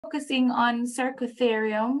focusing on circle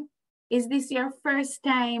theorem. Is this your first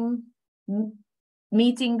time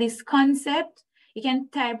meeting this concept? You can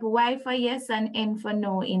type Y for yes and N for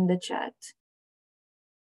no in the chat.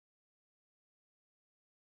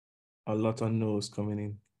 A lot of no's coming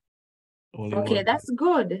in. Only Okay, one. that's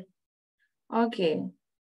good. Okay,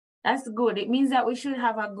 that's good. It means that we should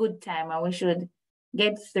have a good time and we should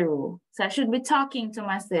get through. So I should be talking to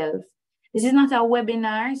myself. This is not a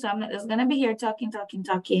webinar, so I'm not just gonna be here talking.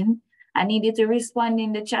 I need you to respond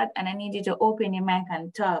in the chat and I need you to open your mic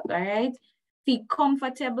and talk, all right? Feel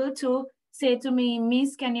comfortable to say to me,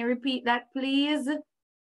 Miss, can you repeat that, please?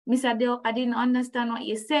 Miss Adele, I didn't understand what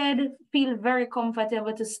you said. Feel very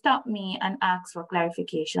comfortable to stop me and ask for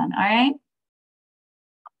clarification, all right?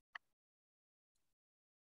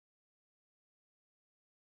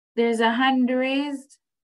 There's a hand raised.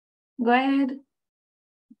 Go ahead.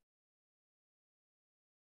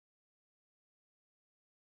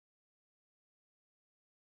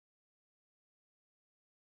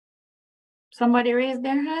 Somebody raised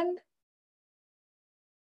their hand?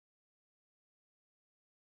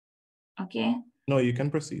 Okay. No, you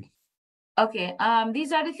can proceed. Okay,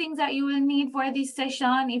 these are the things that you will need for this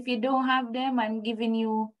session. If you don't have them, I'm giving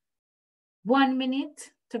you 1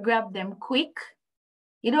 minute to grab them quick.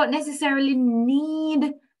 You don't necessarily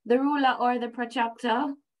need the ruler or the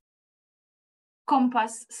protractor.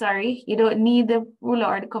 Compass, sorry. You don't need the ruler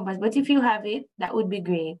or the compass, but if you have it, that would be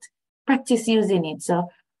great. Practice using it. So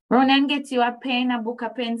Ronan gets you a pen, a book, a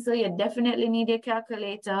pencil. You definitely need a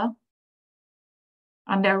calculator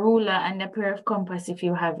and a ruler and a pair of compass if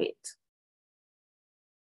you have it.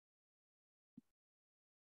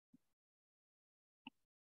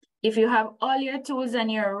 If you have all your tools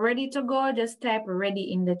and you're ready to go, just type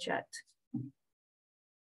ready in the chat.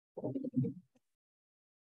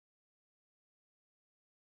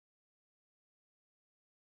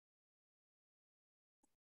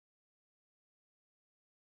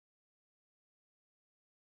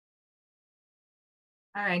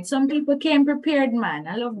 All right, some people came prepared, man.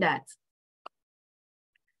 I love that.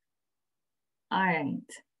 All right.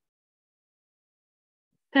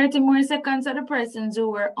 30 more seconds of the persons who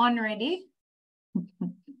were unready,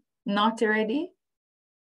 not ready.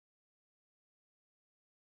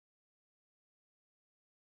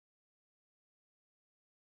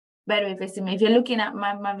 By the way, if you're looking at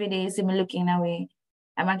my video, you see me looking away.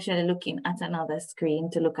 I'm actually looking at another screen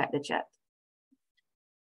to look at the chat.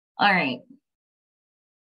 All right.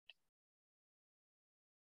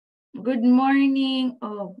 Good morning.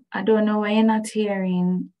 Oh, I don't know why you're not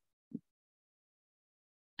hearing.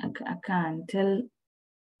 I can't tell.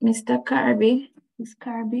 Mr. Kirby, Miss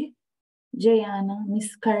Kirby, Jayana,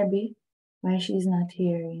 Miss Kirby, why she's not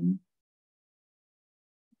hearing.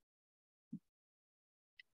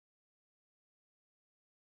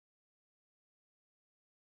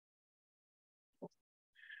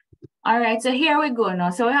 All right, so here we go now.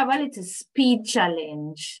 So we have a little speed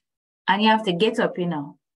challenge and you have to get up, you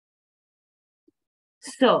know.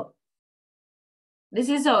 So this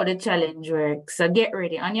is how the challenge works. So get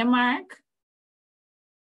ready. On your mark,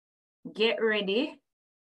 get ready.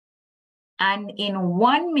 And in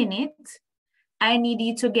 1 minute, I need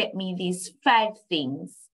you to get me these 5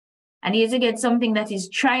 things. I need you to get something that is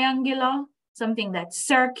triangular, something that's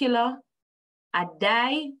circular, a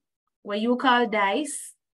die, what you call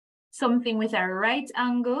dice, something with a right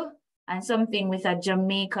angle, and something with a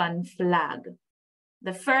Jamaican flag.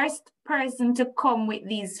 The first person to come with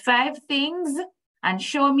these 5 things and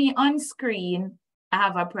show me on screen, I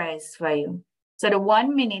have a prize for you. So the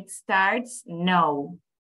 1 minute starts now.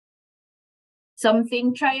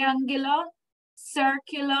 Something triangular,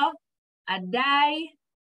 circular, a die,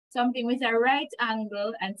 something with a right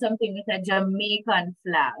angle, and something with a Jamaican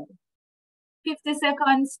flag. 50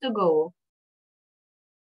 seconds to go.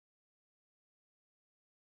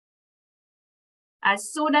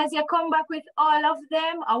 As soon as you come back with all of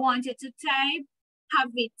them, I want you to type,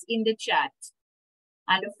 have it in the chat.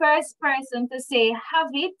 And the first person to say, have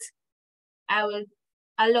it, I will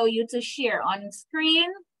allow you to share on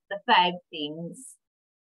screen the 5 things.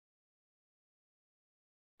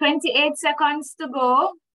 28 seconds to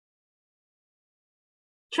go.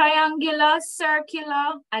 Triangular,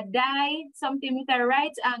 circular, a die, something with a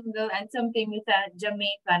right angle, and something with a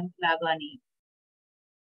Jamaican flag on it.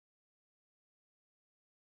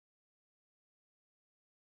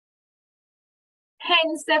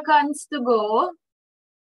 10 seconds to go.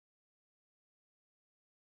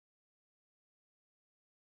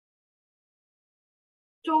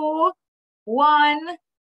 2, 1,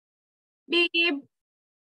 beep.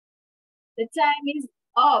 The time is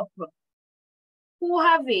up. Who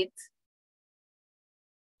have it?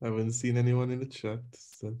 I haven't seen anyone in the chat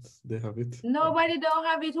since they have it. Nobody don't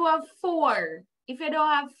have it. Who have 4? If you don't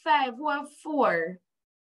have 5, who have 4?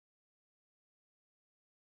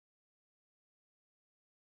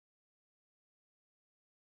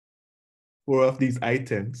 Four of these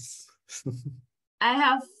items. I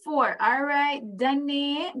have 4. All right,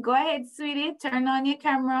 Danae, go ahead, sweetie. Turn on your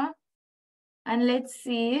camera. And let's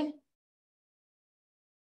see.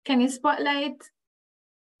 Can you spotlight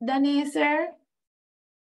Danae, sir?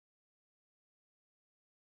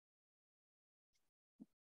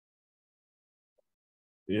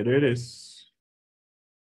 Yeah, there it is.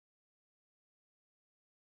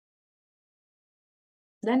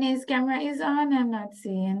 Danae's camera is on. I'm not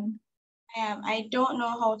seeing. I don't know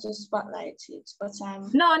how to spotlight it, but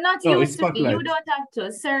No, not No, you, it's sweetie. You spotlight. don't have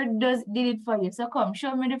to. Sir did it for you. So come,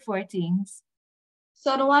 show me the 4 things.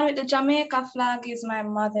 So the one with the Jamaica flag is my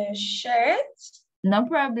mother's shirt. No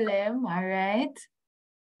problem. All right.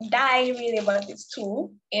 Die really, but it's 2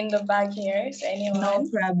 in the bag here. So anyone? No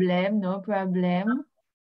problem. No problem.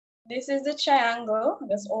 This is the triangle.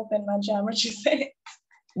 Just open my geometry set.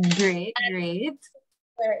 Great, great.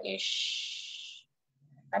 Square-ish.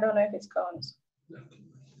 I don't know if it counts.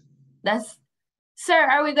 That's, sir,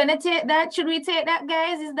 are we gonna take that? Should we take that,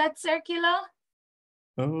 guys? Is that circular?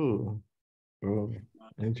 Oh,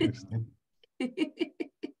 interesting.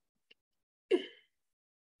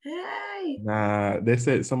 Hey. Nah, they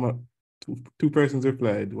said two persons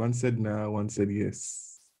replied. One said nah, one said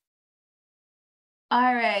yes.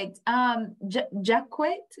 All right.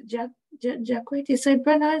 Jacquet is so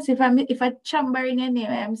pronounced. If I chamber in your name,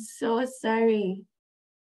 I'm so sorry.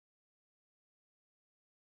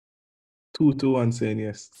 2-2-1 saying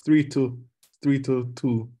yes. 3-2,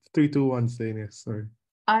 3-2-2, 3-2-1 saying yes. Sorry.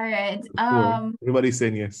 All right. 4. Everybody's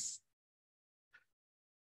saying yes.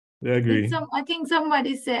 They agree. I think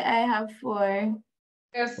somebody said I have 4.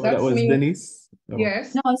 Yes, Oh, that's that was me. Denise? Oh.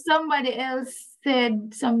 Yes. No, somebody else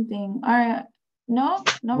said something. All right. No,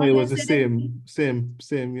 No, nobody it was else the said anything?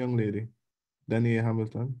 same young lady. Dania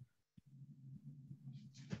Hamilton.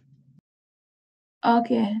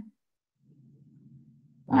 Okay.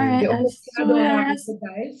 All Yeah. right. The only thing I don't have is Yes. the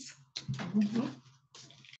dice.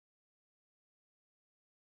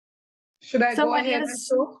 Should I Somebody go ahead and else.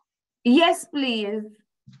 show? Yes, please.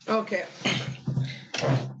 Okay.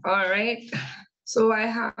 All right. So I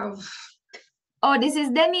have. Oh, this is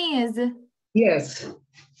Denise. Yes.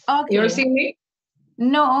 Okay. You're seeing me?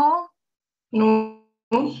 No. No.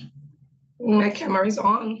 My camera is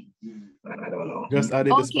on. I don't know. Just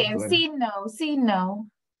added the Okay. spotlight. See now. See now.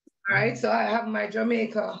 All right. So I have my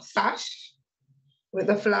Jamaica sash with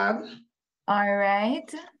the flag, All right.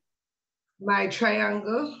 my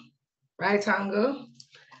triangle, right angle,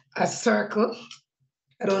 a circle.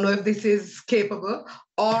 I don't know if this is capable,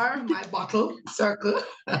 or my bottle circle.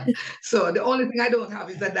 So the only thing I don't have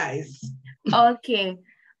is the dice. Okay.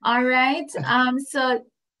 All right. So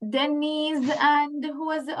Denise and who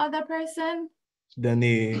was the other person?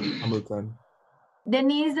 Dania Hamilton.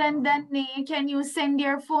 Denise and Danny, can you send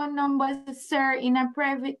your phone numbers, sir, in a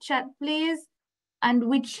private chat, please? And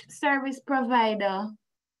which service provider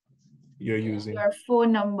You're using. your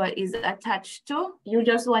phone number is attached to? You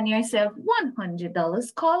just won yourself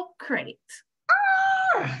 $100 call credit.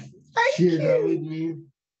 Thank Share that you. with me.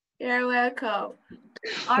 You're welcome.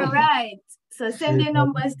 All right. So send your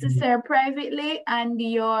numbers to sir privately and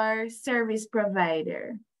your service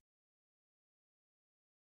provider.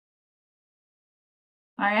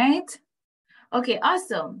 All right. Okay,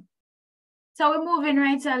 awesome. So we're moving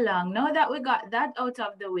right along. Now that we got that out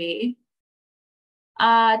of the way,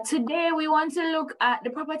 today we want to look at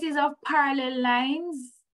the properties of parallel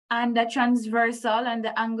lines and the transversal and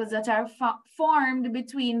the angles that are formed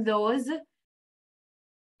between those. We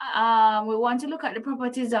want to look at the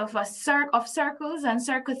properties of circles and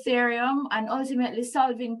circle theorem, and ultimately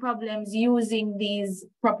solving problems using these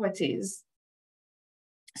properties.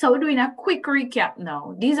 So we're doing a quick recap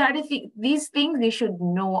now. These are these things they should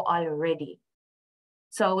know already.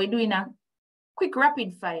 So we're doing a quick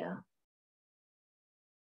rapid fire.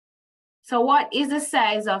 So what is the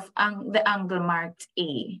size of the angle marked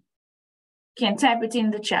A? Can type it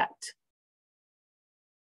in the chat.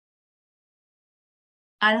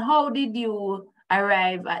 And how did you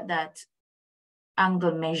arrive at that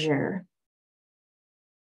angle measure?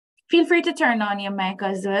 Feel free to turn on your mic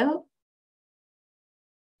as well.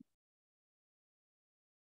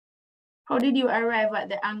 How did you arrive at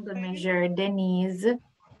the angle measure, Denise,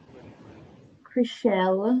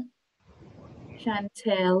 Chriselle,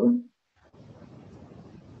 Chantel?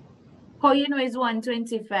 How you know it's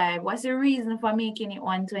 125? What's the reason for making it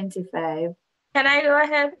 125? Can I go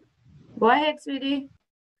ahead? Go ahead, sweetie.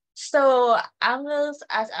 So angles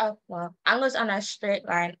angles on a straight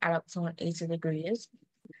line add up to 180 degrees.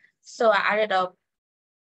 So I added up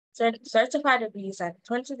 35 degrees and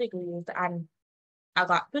 20 degrees, and I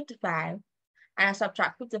got 55. And I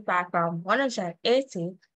subtract 55 from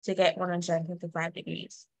 180 to get 155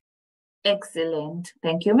 degrees. Excellent.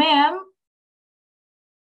 Thank you, ma'am.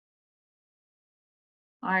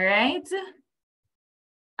 All right.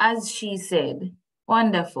 As she said,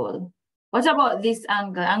 wonderful. What about this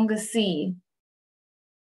angle, angle C?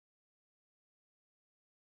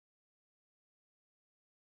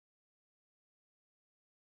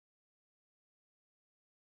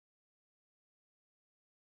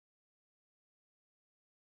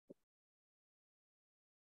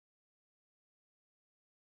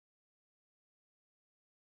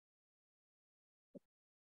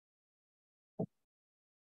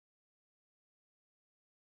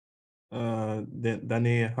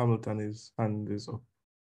 Danny Hamilton's hand is up.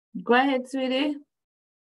 Go ahead, sweetie.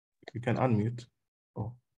 You can unmute.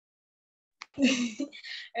 Oh.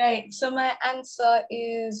 Right, so my answer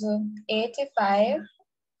is 85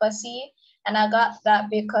 for C, and I got that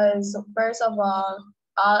because first of all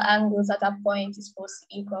angles at a point is supposed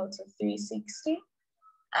to equal to 360,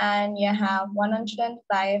 and you have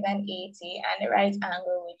 105 and 80, and the right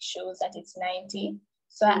angle which shows that it's 90.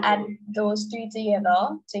 So I add those three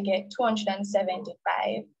together to get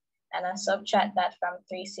 275, and I subtract that from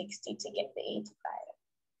 360 to get the 85.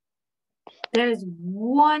 There's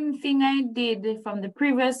one thing I did from the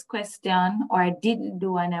previous question, or I didn't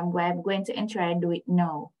do, and I'm going to try and do it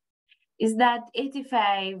now. Is that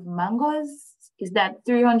 85 mangoes? Is that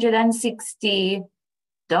 360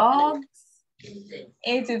 dogs?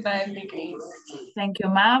 85 degrees. Thank you,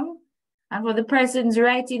 ma'am. And for the persons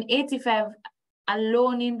writing 85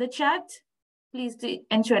 alone in the chat, please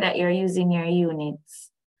ensure that you're using your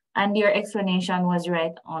units. And your explanation was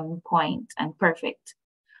right on point and perfect.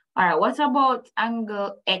 All right, what about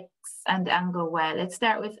angle X and angle Y? Let's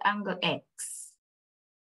start with angle X.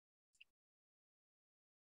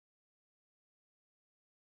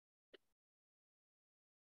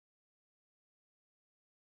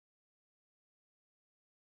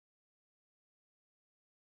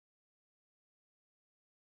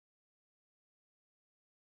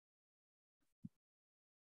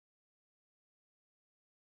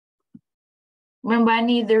 Remember, I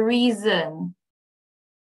need the reason.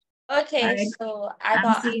 Okay, right. so I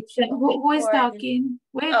got. Who is talking?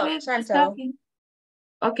 Wait, who's Chantel. talking?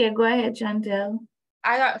 Okay, go ahead, Chantel.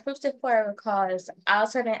 I got 54 because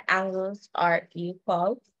alternate angles are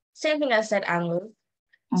equal. Same thing as said angles.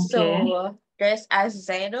 Okay. So there's a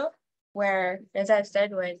Z where there's a Z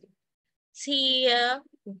where TV.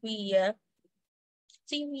 I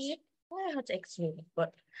don't know how to explain it,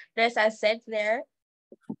 but there's a Z there.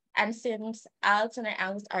 And since alternate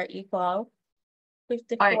angles are equal,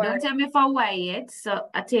 54. All right, don't tell me for Y yet. So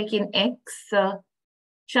I'm taking X. So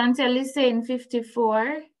Chantel is saying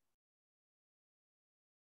 54.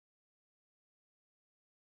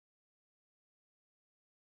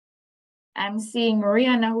 I'm seeing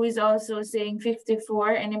Rihanna, who is also saying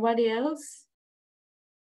 54. Anybody else?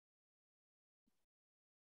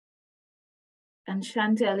 And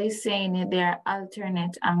Chantel is saying that there are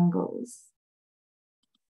alternate angles.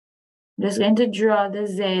 I'm just going to draw the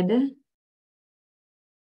Z.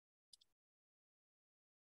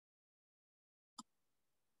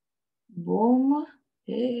 Boom.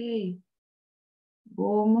 Hey.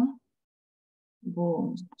 Boom.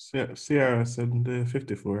 Boom. Sierra said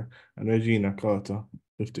 54, and Regina Carter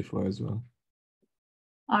 54 as well.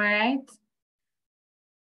 All right.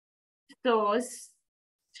 So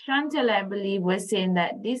Chantel, I believe, was saying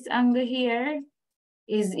that this angle here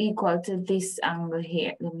is equal to this angle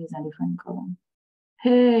here. Let me use a different color.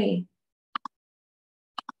 Hey.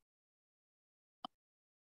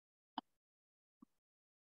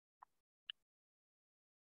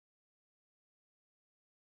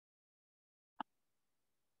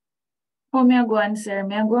 Oh, may I go on, sir?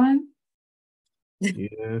 May I go on?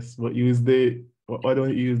 Yes, but use the, why don't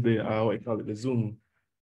you use the, what you call it, the Zoom?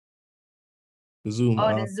 The Zoom.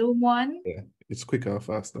 Oh, the Zoom one? Yeah, it's quicker,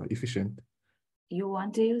 faster, efficient. You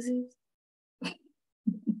want to use it?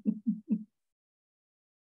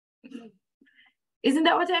 Isn't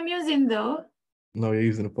that what I'm using though? No, you're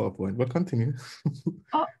using the PowerPoint, but continue.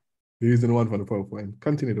 Oh. You're using the one from the PowerPoint.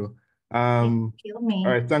 Continue though. Kill me.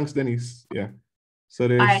 All right, thanks, Denise. Yeah. So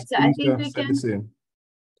there's, all right, so I think we said can. the same.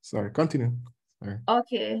 Sorry, continue. Sorry.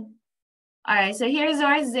 Okay. All right, so here's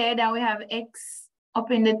our Z, and we have X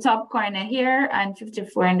up in the top corner here and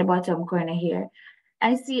 54 in the bottom corner here.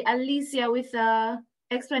 I see Alicia with a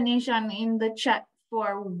explanation in the chat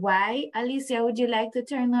for y. Alicia, would you like to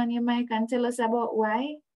turn on your mic and tell us about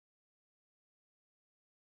y?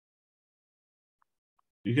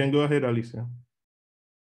 You can go ahead, Alicia.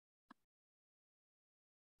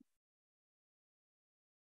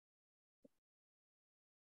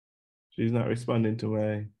 She's not responding to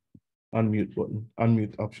my unmute button,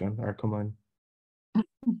 unmute option or command.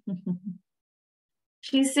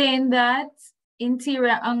 She's saying that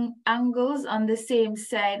interior angles on the same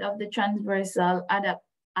side of the transversal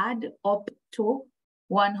add up to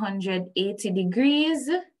 180 degrees.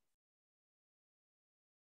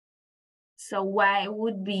 So y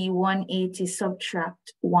would be 180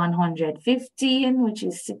 subtract 115, which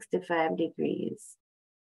is 65 degrees.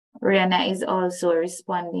 Rihanna is also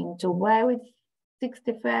responding to y with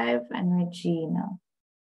 65 and Regina.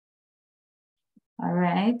 All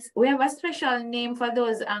right, we have a special name for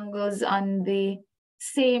those angles on the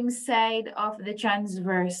same side of the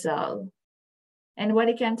transversal.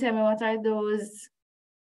 Anybody can tell me what are those?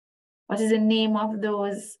 What is the name of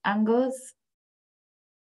those angles?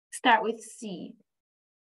 Start with C.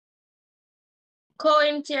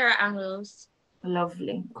 Co-interior angles.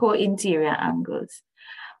 Lovely, co-interior angles.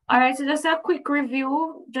 All right, so just a quick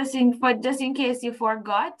review, just in case you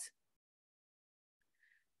forgot.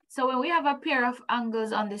 So when we have a pair of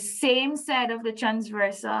angles on the same side of the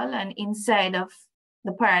transversal and inside of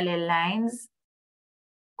the parallel lines,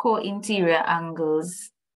 co-interior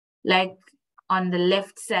angles, like on the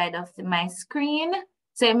left side of my screen.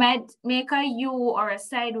 So you might make a U or a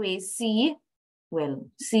sideways C. Well,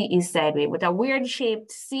 C is sideways, but a weird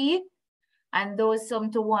shaped C, and those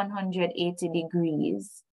sum to 180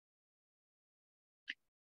 degrees.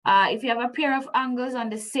 If you have a pair of angles on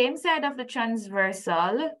the same side of the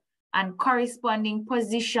transversal and corresponding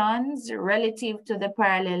positions relative to the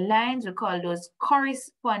parallel lines, we call those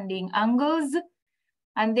corresponding angles.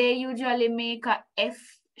 And they usually make a F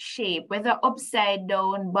shape, whether upside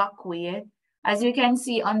down, back way. As you can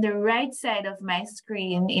see on the right side of my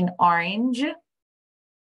screen in orange,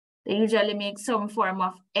 they usually make some form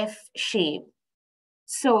of F shape.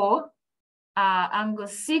 So angle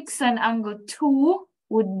 6 and angle 2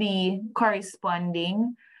 would be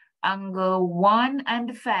corresponding. Angle 1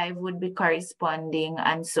 and 5 would be corresponding,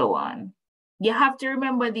 and so on. You have to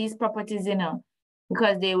remember these properties, you know,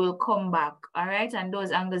 because they will come back, all right? And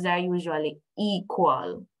those angles are usually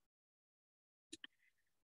equal.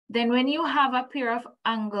 Then when you have a pair of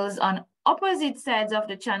angles on opposite sides of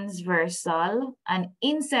the transversal and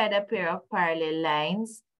inside a pair of parallel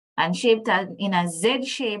lines and shaped in a Z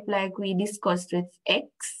shape like we discussed with X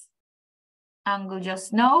angle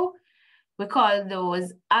just now, we call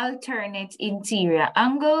those alternate interior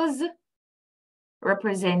angles,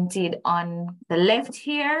 represented on the left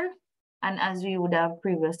here, and as we would have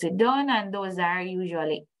previously done, and those are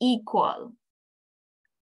usually equal.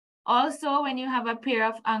 Also, when you have a pair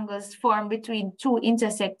of angles formed between two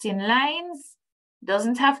intersecting lines,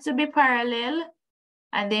 doesn't have to be parallel,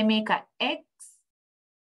 and they make a X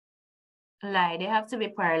line, they have to be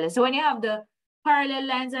parallel. So when you have the parallel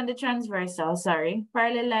lines and the transversal,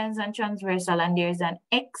 parallel lines and transversal, and there's an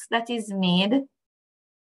X that is made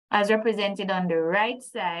as represented on the right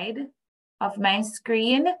side of my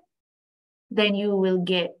screen, then you will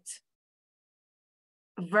get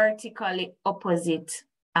vertically opposite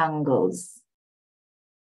angles.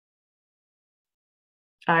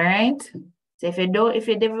 All right. So if you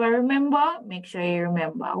never remember, make sure you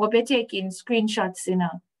remember. I hope you're taking screenshots, you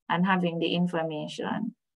know, and having the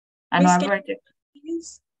information. And our vertical.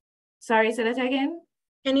 Please? Sorry, say that again.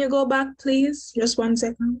 Can you go back, please? Just 1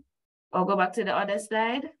 second. Or go back to the other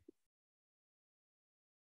slide.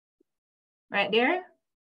 Right there.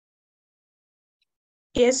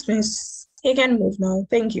 Yes, miss. You can move now.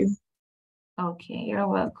 Thank you. Okay, you're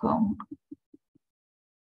welcome.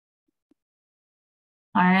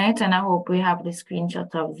 All right, and I hope we have the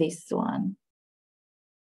screenshot of this one.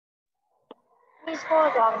 Please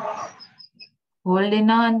hold on. Holding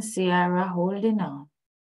on, Sierra, holding on.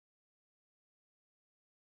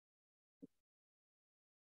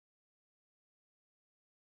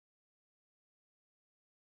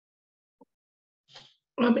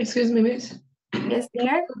 Excuse me, miss. Yes,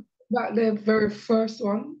 there. About the very first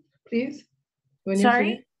one, please. When you Sorry?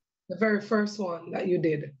 finish. The very first one that you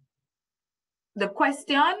did. The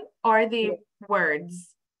question or the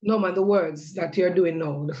words? No, man, the words that you're doing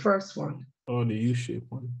now, the first one. Oh, the U-shaped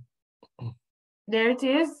one. There it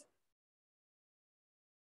is.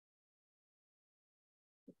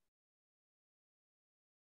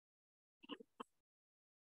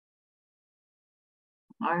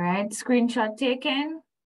 All right, screenshot taken.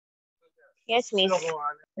 Yes, miss.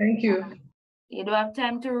 Thank you. You don't have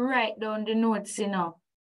time to write down the notes, you know.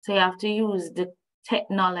 So you have to use the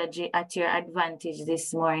technology at your advantage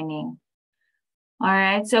this morning. All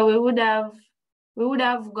right, so we would have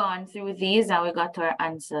gone through these and we got our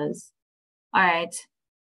answers. All right.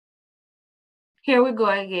 Here we go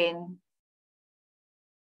again.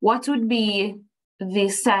 What would be the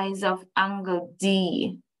size of angle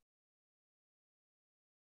D?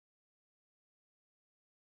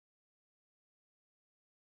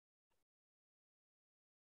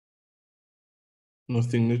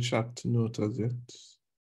 Nothing in the chat to note as yet.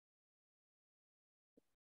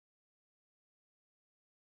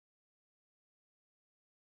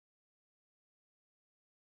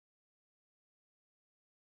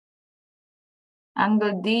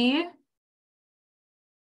 Angle D.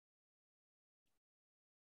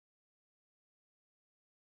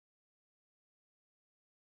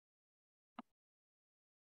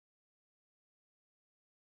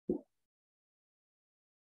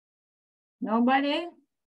 Nobody?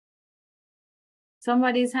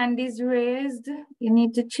 Somebody's hand is raised. You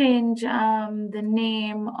need to change the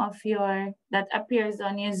name of that appears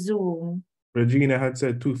on your Zoom. Regina had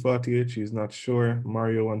said 248. She's not sure.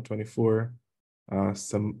 Mario 124.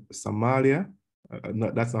 Somalia. No,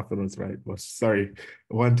 that's not pronounced right, but sorry.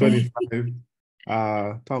 125.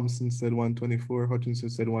 Thompson said 124. Hutchinson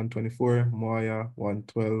said 124. Moya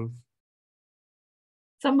 112.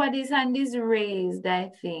 Somebody's hand is raised,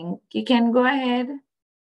 I think. You can go ahead.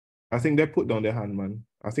 I think they put down their hand, man.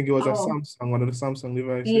 I think it was a Samsung, one of the Samsung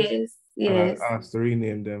devices. Yes, yes. And I asked to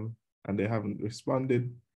rename them, and they haven't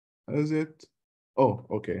responded. Is it? Oh,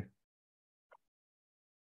 okay.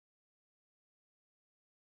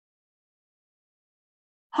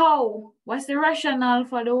 How? What's the rationale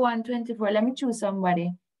for the 124? Let me choose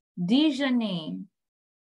somebody. Dijonais.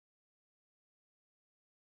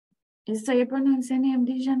 Is that you pronounce your name,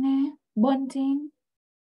 Dijonais? Bunting?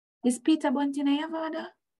 Is Peter Bunting your father?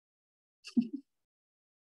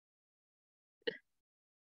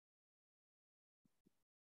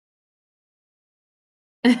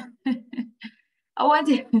 I want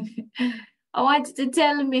you to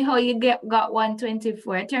tell me how you got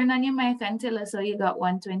 124. Turn on your mic and tell us how you got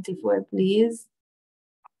 124, please.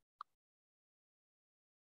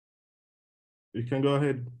 You can go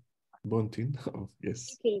ahead, Bunting. Oh,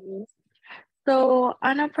 yes. Okay. So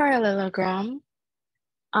on a parallelogram,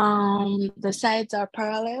 the sides are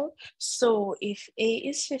parallel. So if A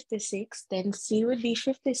is 56, then C would be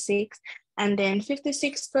 56, and then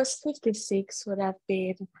 56 plus 56 would have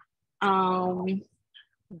been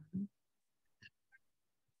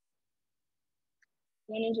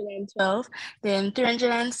 112. Then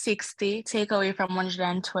 360 take away from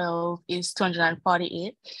 112 is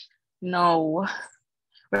 248. No,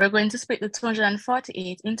 we're going to split the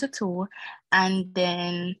 248 into 2, and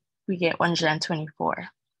then we get 124.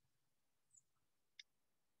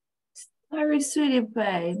 Sorry, sweetie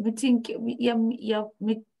pie. I think you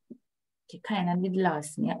kind of did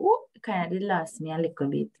lose me. Oh, you kind of did lose me a little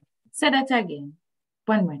bit. Say that again.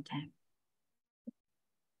 One more time.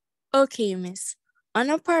 Okay, miss. On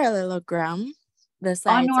a parallelogram, the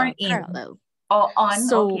sides are parallel. Oh, on?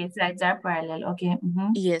 So, okay, sides are parallel. Okay.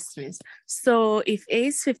 Yes, miss. So if A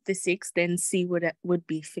is 56, then C would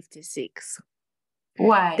be 56.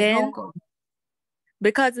 Why? Then,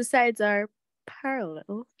 because the sides are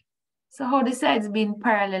parallel. So how the sides being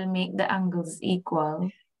parallel make the angles equal?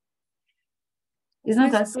 It's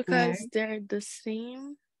not a square. Because they're the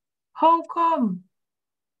same. How come?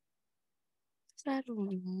 I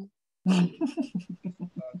don't know.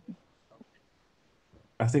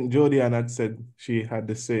 I think Jody Ann had said she did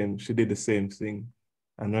the same thing.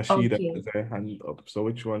 And Rashida has her hand up. So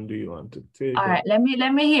which one do you want to take? All right, let me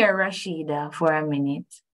hear Rashida for a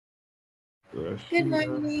minute. Rashida. Good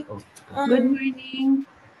morning. Good morning.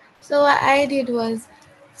 So what I did was,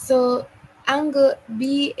 so angle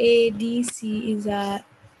BADC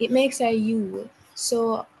it makes a U.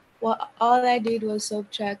 So all I did was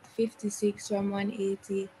subtract 56 from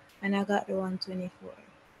 180 and I got the 124.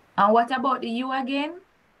 And what about the U again?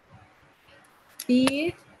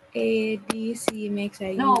 BADC makes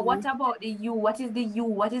a U. No, what about the U? What is the U?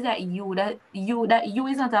 What is that U? That U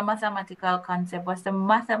is not a mathematical concept. What's the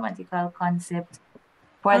mathematical concept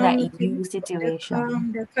for that U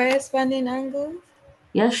situation? The corresponding angle.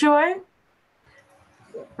 You sure?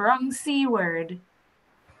 Wrong C word.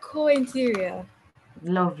 Co-interior.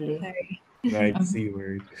 Lovely. Sorry. Right C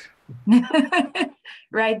word.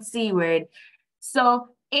 Right C word. So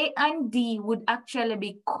A and D would actually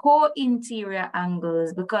be co-interior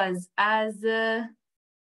angles because as I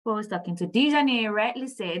was talking to Dijonais rightly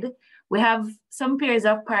said, we have some pairs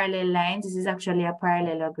of parallel lines. This is actually a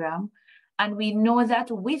parallelogram. And we know that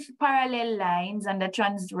with parallel lines and the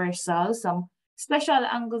transversal, some special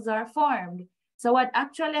angles are formed. So what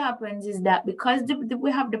actually happens is that because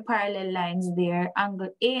we have the parallel lines there, angle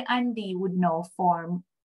A and D would now form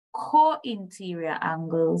co-interior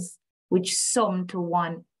angles, which sum to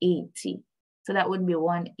 180. So that would be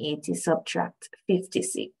 180 subtract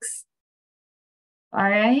 56. All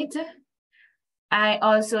right. I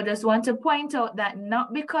also just want to point out that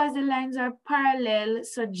not because the lines are parallel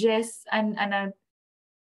suggests and a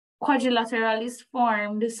quadrilateral is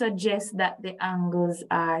formed suggests that the angles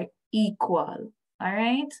are equal. All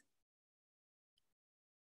right.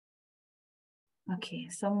 Okay,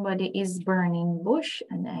 somebody is burning bush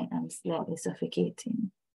and I am slightly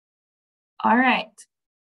suffocating. All right.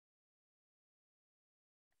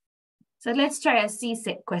 So let's try a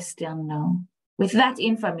CSEC question now. With that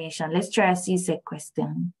information, let's try a CSEC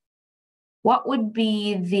question. What would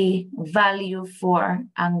be the value for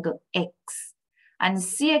angle X? And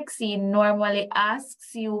CXC normally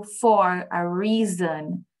asks you for a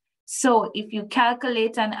reason. So if you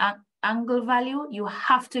calculate an angle value, you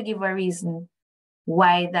have to give a reason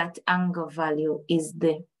why that angle value is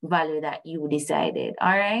the value that you decided,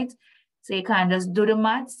 all right? So you can't just do the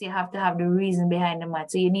maths, you have to have the reason behind the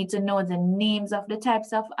math. So you need to know the names of the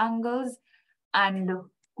types of angles and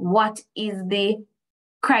what is the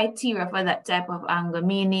criteria for that type of angle,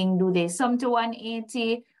 meaning do they sum to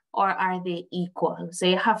 180 or are they equal? So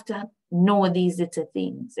you have to know these little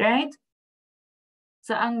things, right?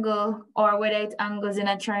 So angle, or whether it's angles in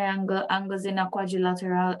a triangle, angles in a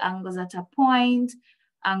quadrilateral, angles at a point,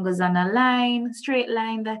 angles on a line, straight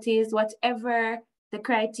line, that is, whatever the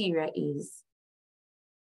criteria is.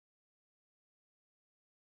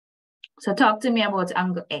 So talk to me about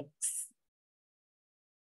angle X.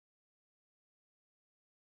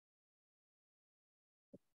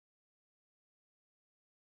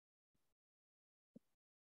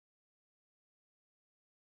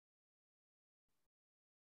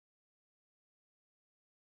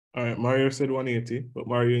 All right, Mario said 180, but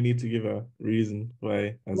Mario, you need to give a reason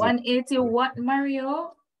why. 180 what,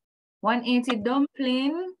 Mario? 180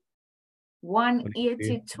 dumpling,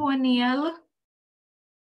 180 tunnel.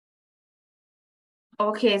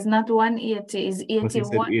 Okay, it's not 180, it's 80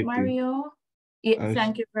 what, 80. Mario? Yeah,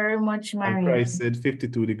 thank you very much, Mario. And Price said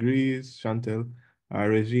 52 degrees, Chantel.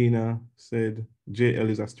 Regina said JL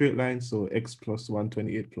is a straight line, so X plus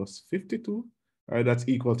 128 plus 52. All right, that's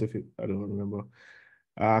equal to 50. I don't remember.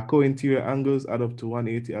 Co-interior angles add up to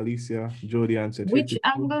 180, Alicia. Jody answered 52. Which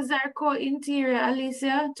angles are co-interior,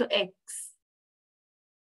 Alicia? To X.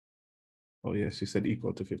 Oh, yes, she said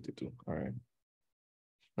equal to 52. All right.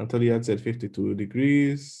 Natalia had said 52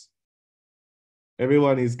 degrees.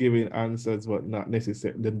 Everyone is giving answers, but not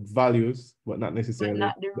necessarily the values, but not necessarily but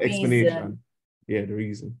not the explanation. Yeah, the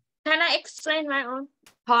reason. Can I explain my own?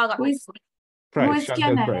 Price. Who is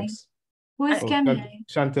Chantel Price. Who is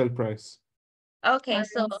Chantel Price. Okay,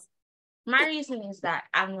 so my reason is that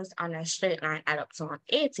angles on a straight line add up to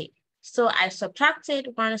 180. So I subtracted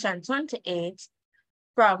 128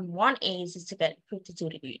 from 180 to get 52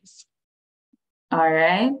 degrees. All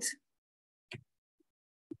right.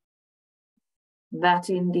 That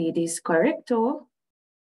indeed is correct. Oh,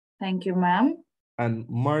 thank you, ma'am. And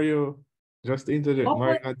Mario, just to interject,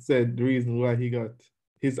 Mario had said the reason why he got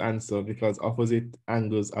his answer because opposite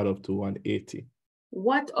angles add up to 180.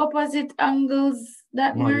 What opposite angles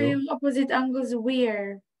that Mario? Opposite angles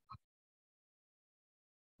where?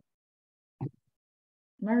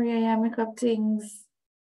 Mario, I make up things.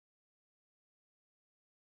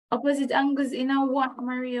 Opposite angles in a what,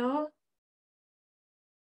 Mario?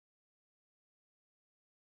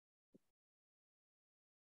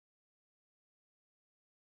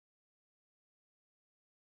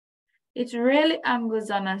 It's really angles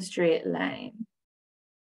on a straight line.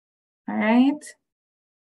 All right.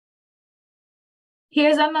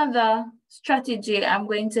 Here's another strategy I'm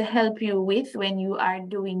going to help you with when you are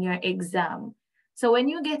doing your exam. So when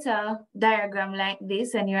you get a diagram like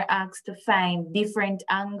this and you're asked to find different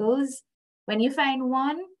angles, when you find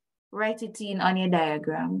one, write it in on your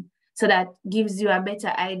diagram. So that gives you a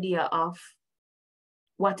better idea of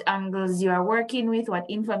what angles you are working with, what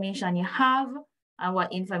information you have, and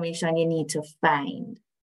what information you need to find.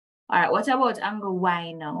 All right, what about angle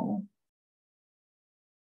Y now?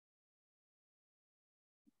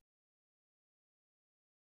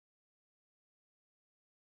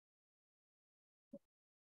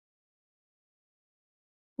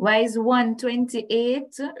 Why is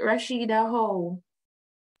 128, Rashida, how?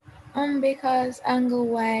 Because angle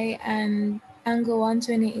Y and angle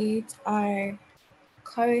 128 are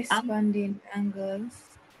corresponding angles.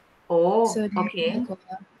 Oh, so okay.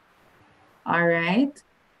 All right.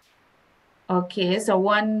 Okay, so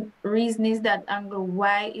one reason is that angle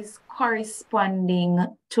Y is corresponding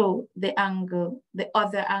to the angle, the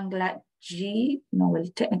other angle at G. No, well,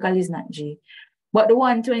 technically it's not G, but the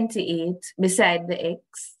 128 beside the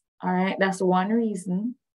X. All right, that's one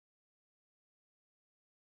reason.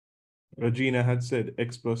 Regina had said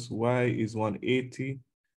X plus Y is 180,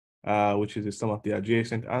 which is the sum of the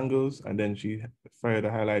adjacent angles. And then she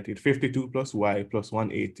further highlighted 52 plus Y plus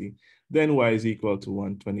 180. Then Y is equal to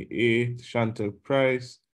 128. Chantal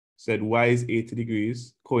Price said Y is 80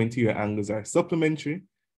 degrees. Co-interior angles are supplementary,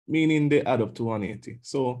 meaning they add up to 180.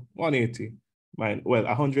 So 180, well,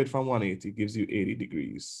 100 from 180 gives you 80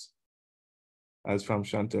 degrees. As from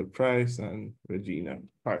Chantal Price and Regina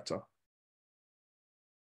Carter.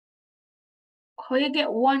 How you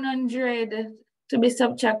get 100 to be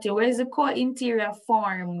subtracted? Where is the co-interior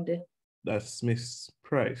formed? That's Miss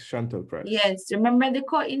Price, Chantal Price. Yes, remember the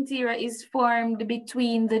co-interior is formed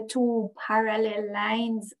between the two parallel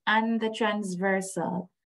lines and the transversal.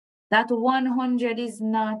 That 100 is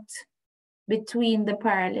not between the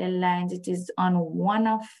parallel lines, it is on one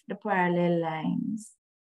of the parallel lines.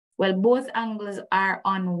 Well, both angles are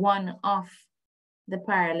on one of the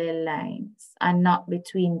parallel lines and not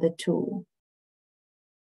between the two.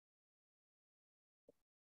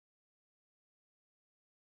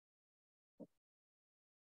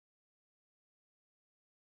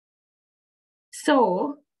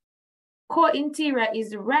 So co-interior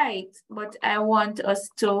is right, but I want us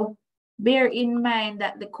to bear in mind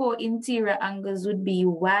that the co-interior angles would be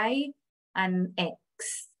Y and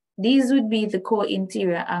X. These would be the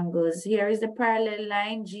co-interior angles. Here is the parallel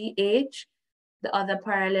line GH, the other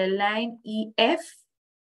parallel line EF,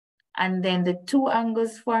 and then the two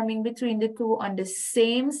angles forming between the two on the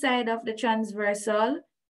same side of the transversal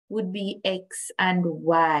would be X and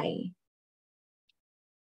Y.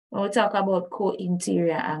 We'll talk about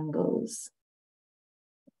co-interior angles.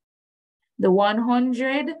 The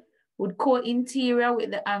 100 would co-interior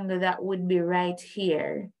with the angle that would be right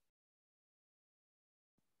here.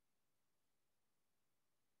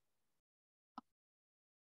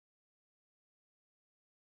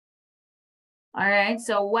 All right,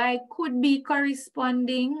 so Y could be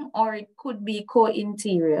corresponding or it could be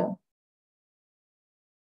co-interior.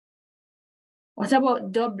 What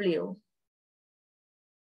about W?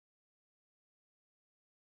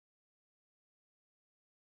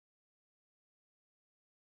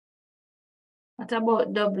 What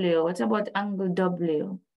about W? What about angle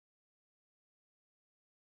W?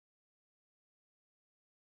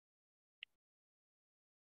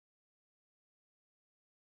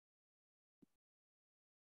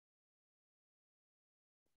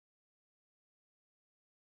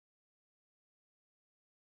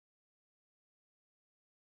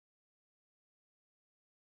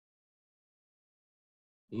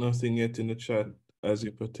 Nothing yet in the chat as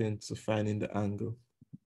it pertains to finding the angle.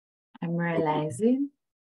 I'm realizing.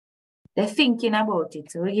 They're thinking about it,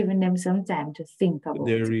 so we're giving them some time to think about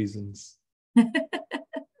Their it. reasons. Could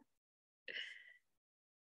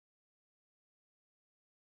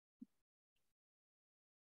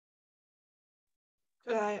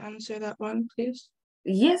I answer that one, please?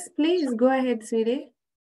 Yes, please, go ahead, sweetie.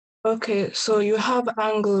 Okay, so you have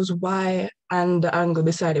angles Y and the angle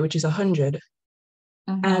beside it, which is 100.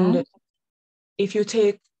 And if you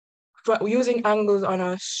take, using angles on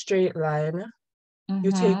a straight line,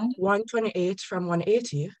 you take 128 from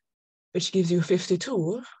 180, which gives you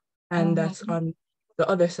 52, and that's on the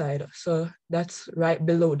other side. So that's right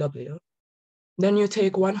below W. Then you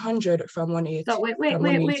take 100 from 180. So wait,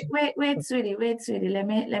 sweetie.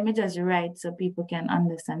 Let me just write so people can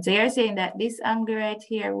understand. So you're saying that this angle right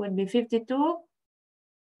here would be 52?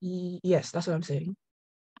 Yes, that's what I'm saying.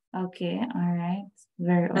 Okay, all right.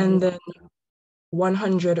 Very obvious. And then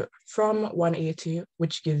 100 from 180,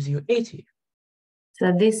 which gives you 80.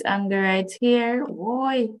 So this angle right here,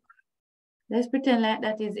 boy, let's pretend like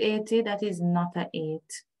that is 80. That is not an 8.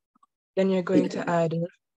 Then you're going to add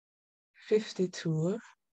 52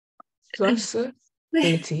 plus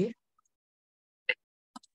 80.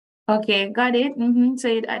 Okay, got it. So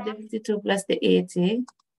you'd add the 52 plus the 80.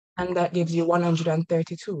 And that gives you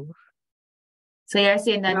 132. So you're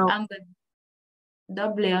saying that angle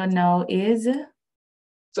W now is?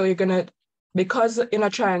 So you're gonna, because in a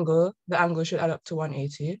triangle, the angle should add up to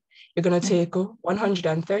 180. You're gonna take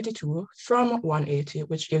 132 from 180,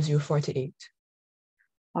 which gives you 48.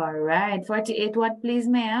 All right, 48 what please,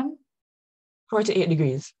 ma'am? 48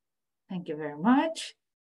 degrees. Thank you very much.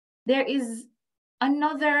 There is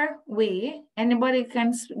another way.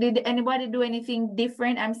 Did anybody do anything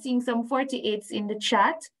different? I'm seeing some 48s in the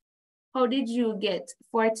chat. how did you get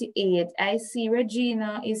 48? I see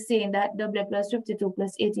Regina is saying that W plus 52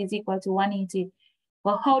 plus 80 is equal to 180.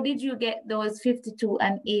 But how did you get those 52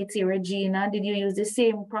 and 80, Regina? Did you use the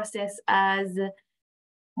same process as,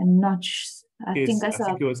 I'm not, I think I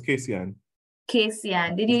saw it was Casey. Casey.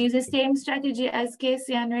 Did you use the same strategy as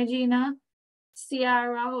Casey and Regina?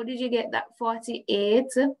 Ciara, how did you get that 48?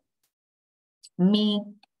 Me,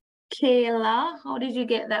 Kayla, how did you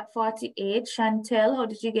get that 48? Chantel, how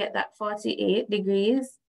did you get that 48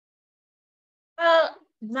 degrees? Well,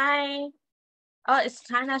 it's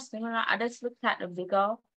kind of similar. I just looked at the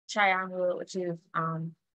bigger triangle, which is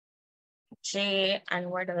J and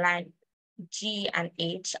where the line G and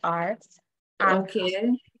H are.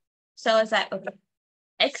 Okay. So it's like, okay,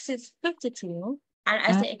 X is 52. And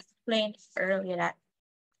as I explained earlier, that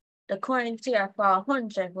the current here for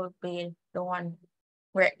 100 would be the one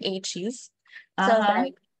where H is. So it's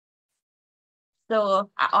like, so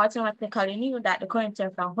I automatically knew that the current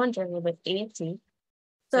here from 100 will be 80.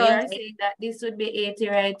 So you're saying that this would be 80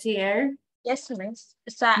 right here? Yes, miss.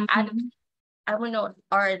 So I will know,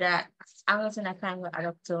 or that angles in a triangle add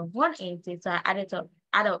up to 180. So I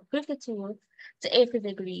add up 52 to 80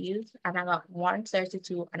 degrees, and I got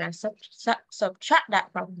 132, and I subtract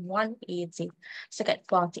that from 180 to get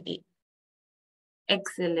 48.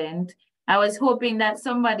 Excellent. I was hoping that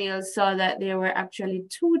somebody else saw that there were actually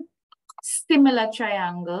two similar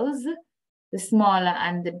triangles, the smaller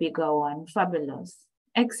and the bigger one. Fabulous.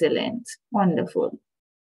 Excellent. Wonderful.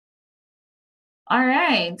 All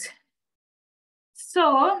right.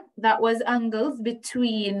 So that was angles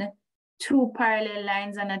between two parallel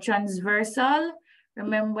lines and a transversal.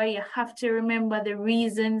 Remember, you have to remember the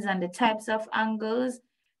reasons and the types of angles,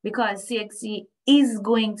 because CSEC is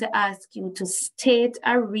going to ask you to state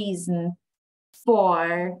a reason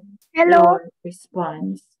for your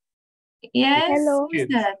response. Yes? Hello. Who's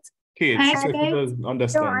that? Kate, Hi, she said she doesn't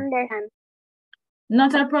understand. Don't understand.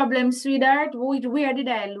 Not a problem, sweetheart. Where did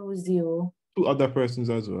I lose you? Two other persons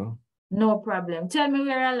as well. No problem. Tell me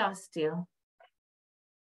where I lost you.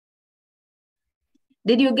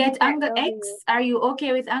 Did you get angle X? Are you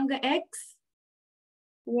okay with angle X?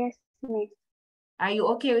 Yes, miss. Are you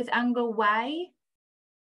okay with angle Y?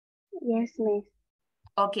 Yes, miss.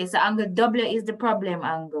 Okay, so angle W is the problem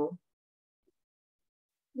angle.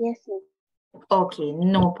 Yes, miss. Okay,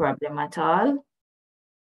 no problem at all.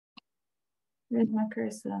 Where's my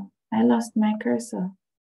cursor? I lost my cursor.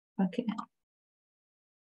 Okay.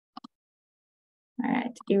 All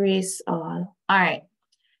right, erase all. All right.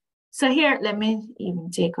 So here, let me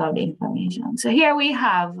even take out the information. So here we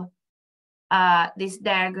have this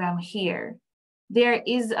diagram here. There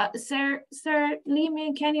is, Sir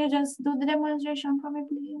Limi, can you just do the demonstration for me,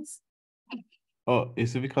 please? Oh,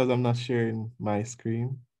 is it because I'm not sharing my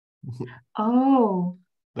screen? Oh.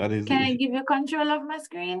 That is. Can I give you control of my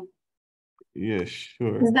screen? Yes,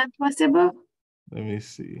 sure. Is that possible? Let me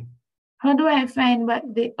see. How do I find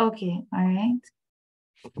okay, all right.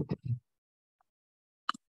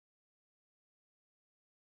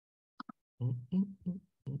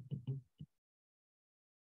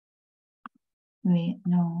 Wait,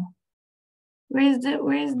 no. Where's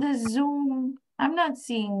the Zoom? I'm not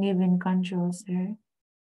seeing even control, sir.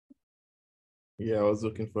 Yeah, I was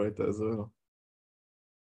looking for it as well.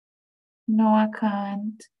 No, I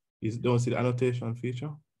can't. You don't see the annotation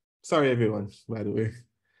feature? Sorry, everyone, by the way.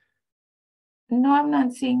 No, I'm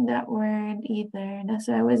not seeing that word either. That's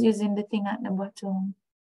why I was using the thing at the bottom.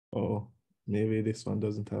 Oh, maybe this one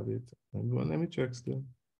doesn't have it. Let me check still.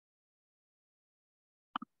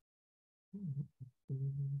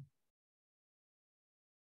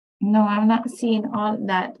 No, I'm not seeing all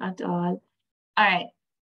that at all. All right.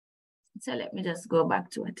 So let me just go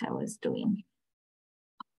back to what I was doing.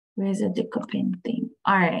 Where's the decoupling thing?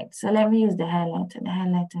 All right. So let me use the highlighter. The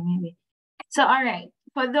highlighter maybe. So all right.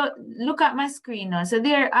 Look at my screen now. So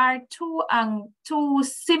there are two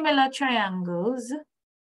similar triangles.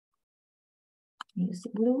 Use the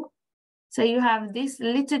blue. So you have this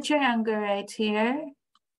little triangle right here.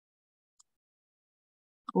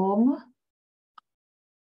 Boom.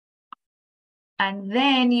 And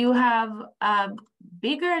then you have a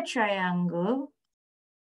bigger triangle,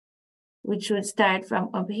 which would start from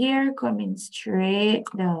up here, coming straight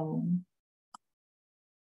down.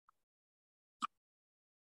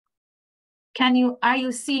 Are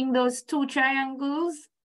you seeing those two triangles?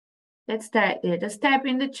 Let's start there. Just type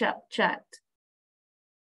in the chat.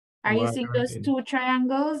 Are you seeing those two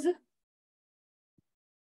triangles?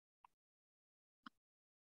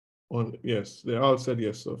 Oh, yes, they all said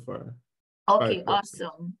yes so far. Okay,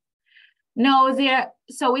 awesome. Now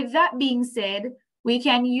so with that being said, We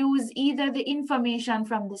can use either the information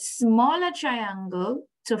from the smaller triangle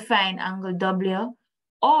to find angle W,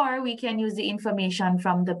 or we can use the information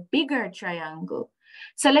from the bigger triangle.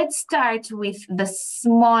 So let's start with the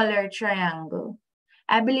smaller triangle.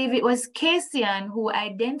 I believe it was Cassian who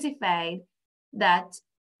identified that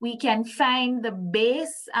we can find the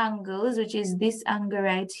base angles, which is this angle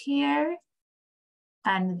right here,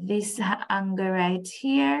 and this angle right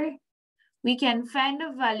here. We can find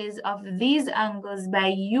the values of these angles by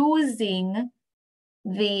using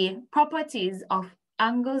the properties of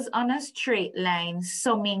angles on a straight line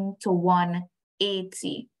summing to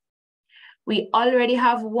 180. We already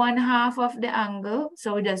have 1/2 of the angle,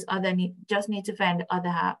 so we just need to find the other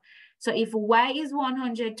half. So if y is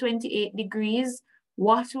 128 degrees,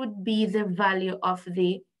 what would be the value of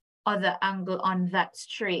the other angle on that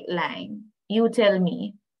straight line? You tell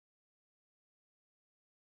me.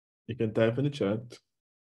 You can type in the chat.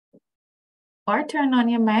 Or turn on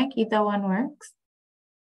your mic, either one works.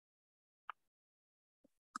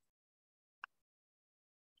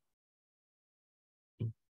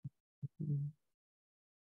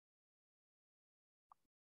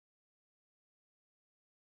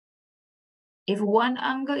 If one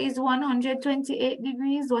angle is 128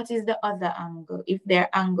 degrees, what is the other angle if they're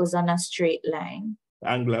angles on a straight line? The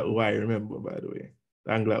angle at y, remember, by the way.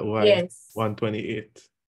 The angle at y, Yes. 128.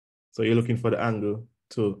 So you're looking for the angle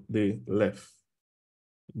to the left.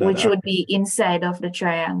 Which would be inside of the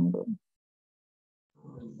triangle.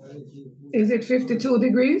 Is it 52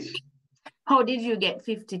 degrees? How did you get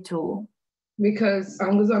 52? Because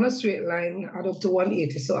angles on a straight line add up to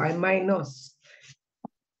 180, so I minus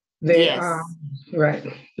the Yes. right,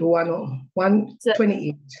 the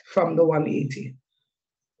 128 from the 180.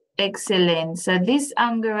 Excellent. So this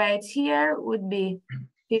angle right here would be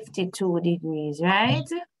 52 degrees, right?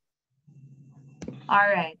 All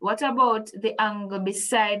right. What about the angle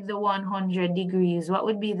beside the 100 degrees? What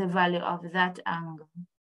would be the value of that angle?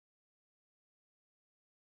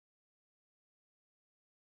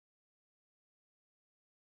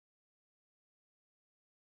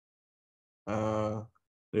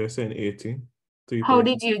 They're saying 80. How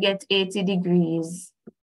did you get 80 degrees?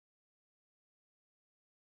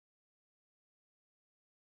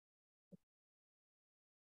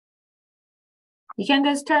 You can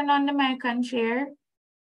just turn on the mic and share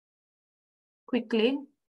quickly.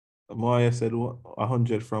 Maya said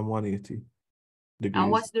 100 from 180 degrees.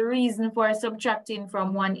 And what's the reason for subtracting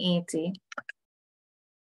from 180?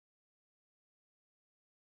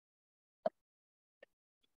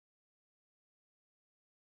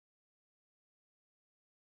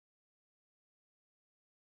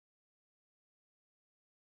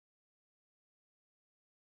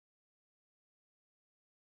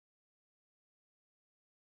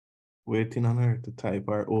 Waiting on her to type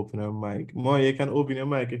or open her mic. Maya, you can open your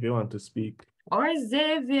mic if you want to speak. Or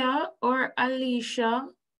Xavier or Alicia.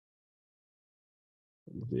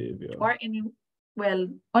 Xavier. Or any, well,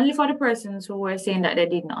 only for the persons who were saying that they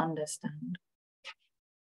didn't understand.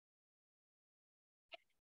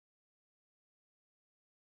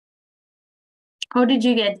 How did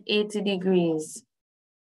you get 80 degrees?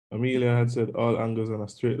 Amelia had said all angles on a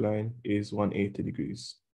straight line is 180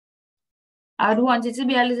 degrees. I'd want it to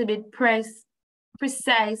be a little bit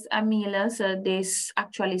precise, Amelia, so they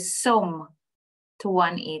actually sum to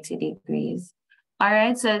 180 degrees. All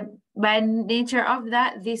right, so by nature of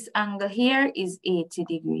that, this angle here is 80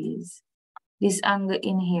 degrees. This angle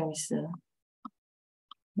in here, so.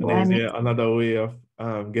 And is there another way of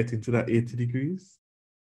getting to that 80 degrees?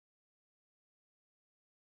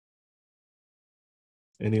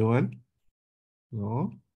 Anyone?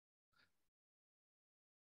 No?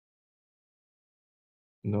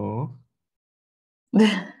 No? All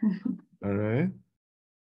right.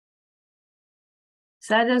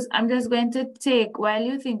 So I'm just going to take, while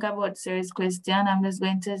you think about Sarah's question, I'm just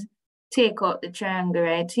going to take out the triangle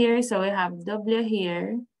right here. So we have W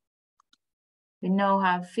here. We now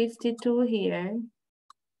have 52 here.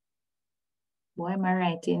 Why am I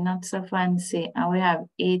writing? Not so fancy. And we have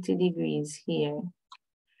 80 degrees here.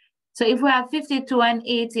 So if we have 52 and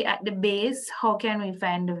 80 at the base, how can we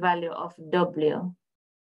find the value of W?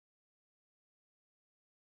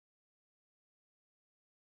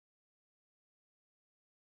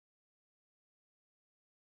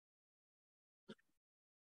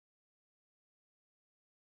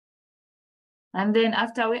 And then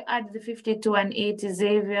after we add the 52 and 80,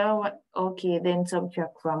 Xavier, okay, then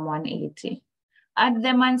subtract from 180. Add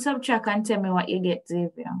them and subtract and tell me what you get,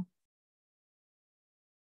 Xavier.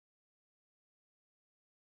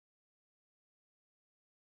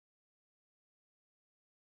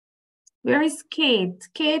 Where is Kate?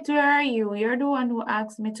 Kate, where are you? You're the one who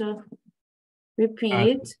asked me to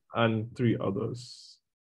repeat. And 3 others.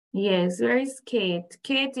 Yes, where is Kate?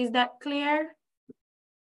 Kate, is that clear?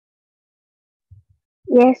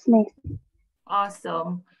 Yes, miss.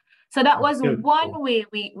 Awesome. So that was Kelsey. one way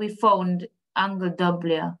we found angle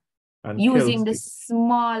W And using the Kelsey.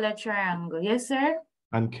 smaller triangle. Yes, sir?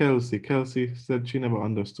 And Kelsey said she never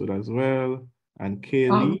understood as well. And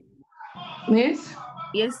Kaylee. Miss,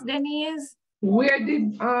 Yes, Denise? where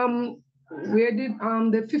did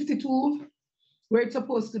the 52, where it's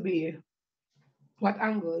supposed to be? What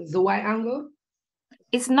angle? Is the Y angle?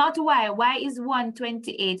 It's not Y. Y is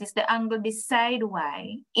 128. It's the angle beside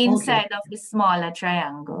Y, inside of the smaller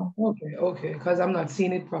triangle. Okay, because I'm not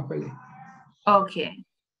seeing it properly. Okay.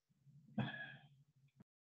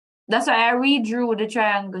 That's why I redrew the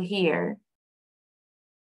triangle here.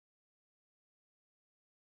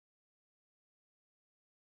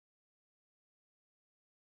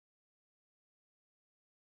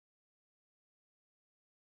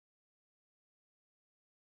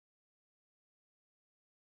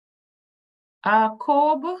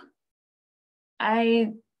 Cobb,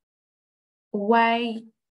 why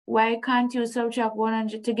can't you subtract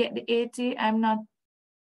 100 to get the 80? I'm not,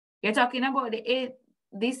 you're talking about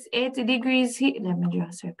this 80 degrees here. Let me draw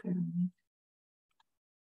a circle.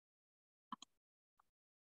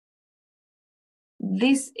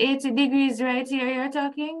 This 80 degrees right here you're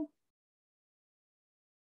talking?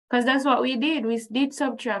 Because that's what we did. We did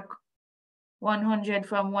subtract 100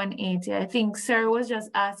 from 180. I think sir was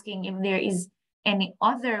just asking if there is any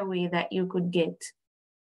other way that you could get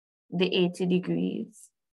the 80 degrees.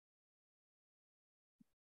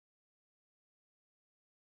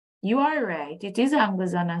 You are right. It is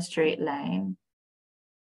angles on a straight line.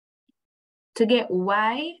 To get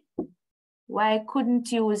Y, why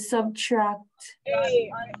couldn't you subtract?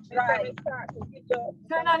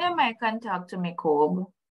 Turn on your mic and talk to me,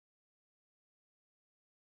 Cobb.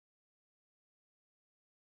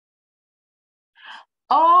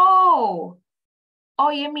 Oh,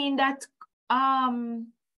 you mean that,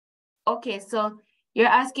 okay, so you're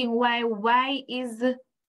asking why Y is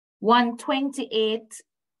 128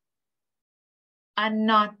 and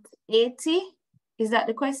not 80? Is that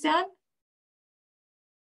the question?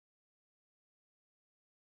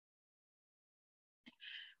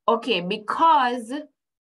 Okay, because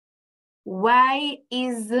Y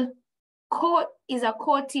is a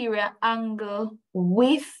coterior angle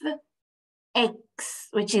with X,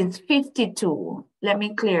 which is 52. Let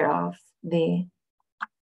me clear off the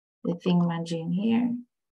thingamajig here.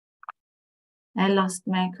 I lost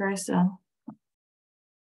my cursor.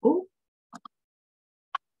 Oh,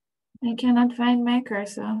 I cannot find my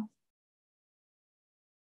cursor.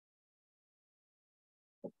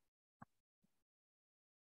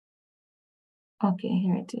 Okay,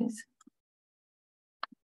 here it is.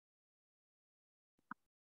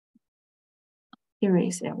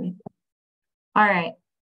 Erase everything. All right.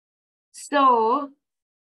 So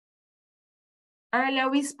earlier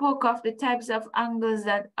we spoke of the types of angles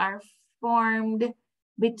that are formed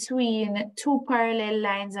between 2 parallel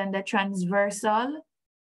lines and the transversal.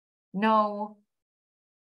 Now,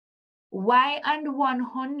 Y and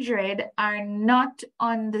 100 are not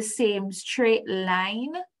on the same straight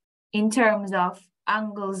line in terms of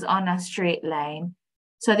angles on a straight line.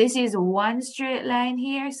 So this is one straight line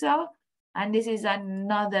here, and this is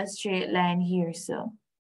another straight line here, so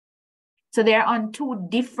they're on 2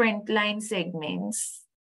 different line segments.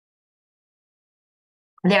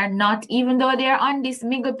 They're not, even though they're on this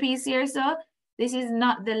middle piece here, so this is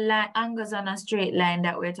not the angles on a straight line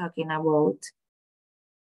that we're talking about.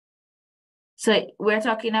 So we're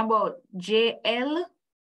talking about JL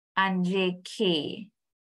and JK.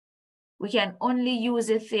 We can only use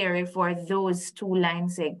a theory for those 2 line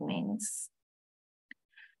segments.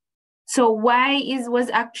 So Y was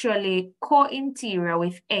actually co-interior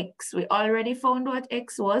with X. We already found what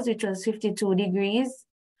X was, which was 52 degrees.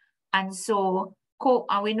 And so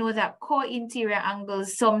and we know that co-interior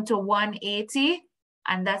angles sum to 180.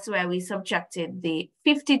 And that's why we subtracted the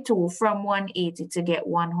 52 from 180 to get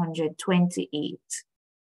 128.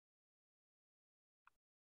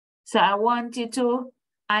 So I want you to,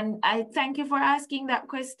 and I thank you for asking that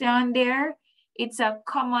question there. It's a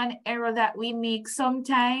common error that we make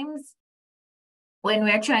sometimes when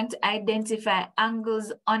we're trying to identify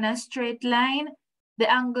angles on a straight line.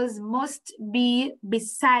 The angles must be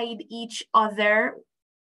beside each other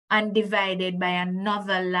and divided by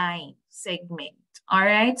another line segment. All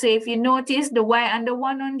right, so if you notice the Y and the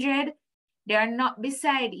 100, they are not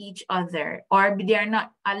beside each other, or they are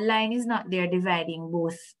not, a line is not there dividing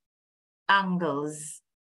both angles.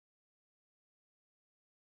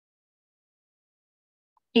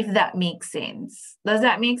 If that makes sense. Does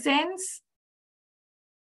that make sense?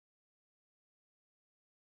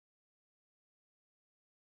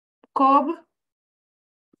 Cobb?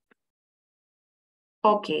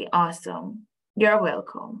 Okay, awesome. You're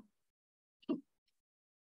welcome.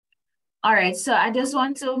 All right, so I just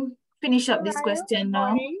want to finish up this question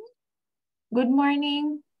now. Good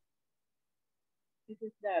morning. This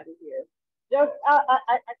is Darby here. Just a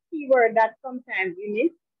keyword that sometimes you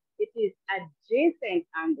miss. It is adjacent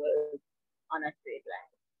angles on a straight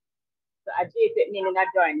line. So adjacent meaning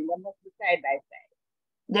adjoining. They must be side by side.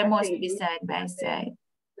 They must be side by side.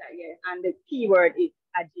 Yes, and the keyword is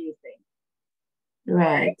adjacent.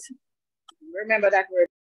 Right. Remember that word.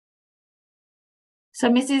 So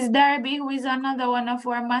Mrs. Darby, who is another one of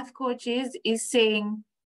our math coaches, is saying,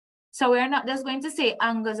 so we're not just going to say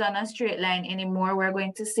angles on a straight line anymore. We're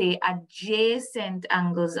going to say adjacent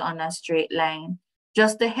angles on a straight line,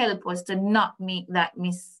 just to help us to not make that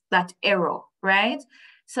error, right?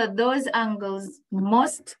 So those angles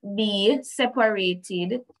must be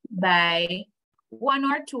separated by 1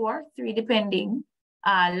 or 2 or 3, depending,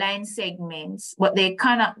 line segments, but they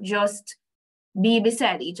cannot just be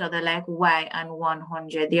beside each other like Y and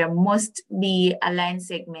 100. There must be a line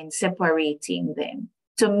segment separating them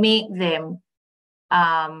to make them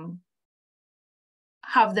have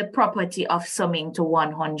the property of summing to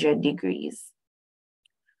 100 degrees.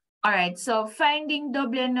 All right, so finding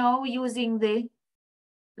W now using the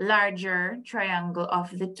larger triangle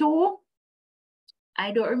of the two.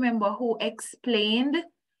 I don't remember who explained,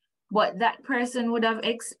 but that person would have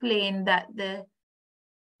explained that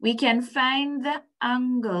we can find the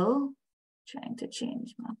angle, trying to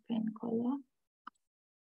change my pen color.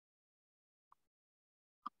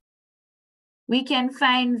 We can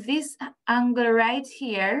find this angle right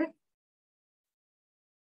here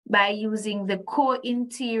by using the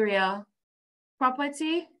co-interior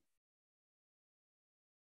property.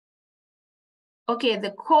 Okay,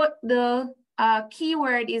 the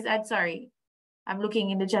keyword is sorry, I'm looking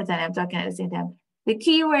in the chat and I'm talking at the same time. The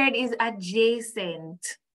keyword is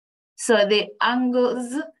adjacent. So the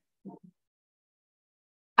angles,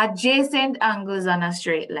 adjacent angles on a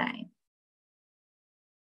straight line.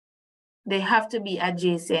 They have to be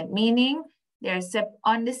adjacent, meaning they're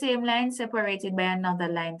on the same line, separated by another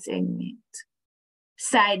line segment,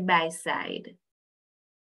 side by side.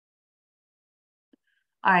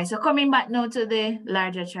 All right, so coming back now to the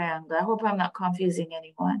larger triangle. I hope I'm not confusing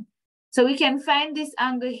anyone. So we can find this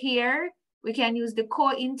angle here. We can use the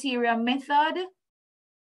co-interior method.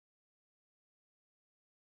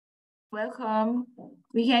 Welcome.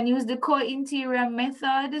 We can use the co-interior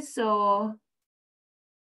method. So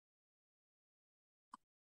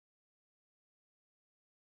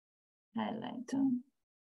highlight them.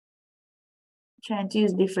 Trying to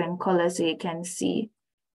use different colors so you can see.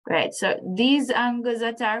 Right, so these angles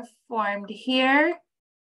that are formed here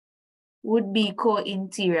would be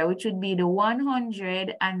co-interior, which would be the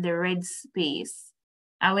 100 and the red space.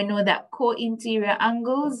 And we know that co-interior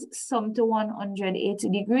angles sum to 180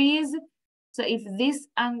 degrees. So if this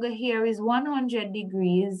angle here is 100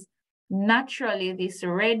 degrees, naturally this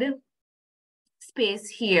red space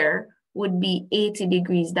here would be 80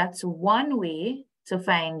 degrees. That's one way to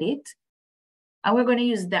find it. And we're going to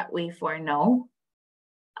use that way for now.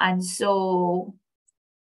 And so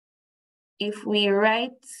if we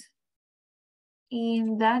write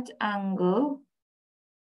in that angle,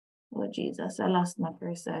 oh Jesus, I lost my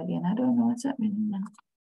cursor again. I don't know what's happening now.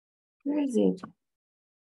 Where is it?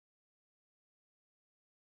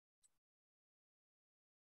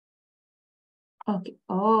 Okay,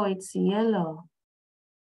 oh, it's yellow.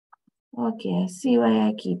 Okay, I see why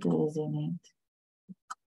I keep losing it.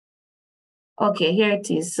 Okay, here it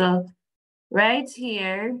is. So right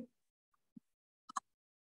here,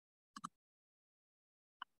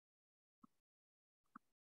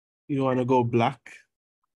 you want to go black?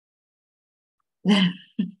 Pen.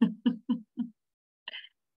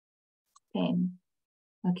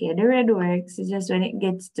 Okay, the red works. It's just when it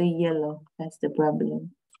gets to yellow, that's the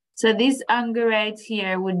problem. So this angle right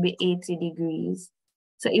here would be 80 degrees.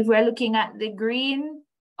 So if we're looking at the green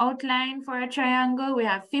outline for a triangle, we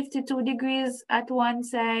have 52 degrees at one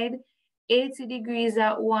side, 80 degrees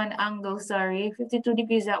at one angle, 52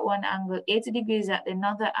 degrees at one angle, 80 degrees at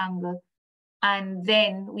another angle. And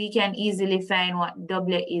then we can easily find what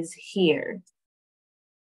W is here.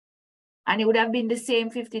 And it would have been the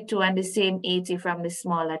same 52 and the same 80 from the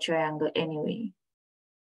smaller triangle anyway.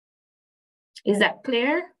 Is that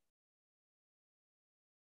clear?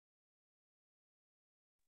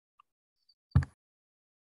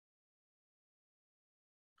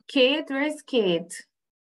 Kate, where's Kate?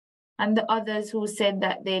 And the others who said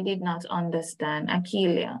that they did not understand.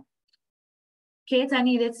 Akeelia. Kate, I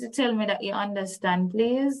needed to tell me that you understand,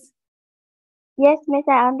 please. Yes, Miss,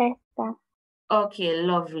 I understand. Okay,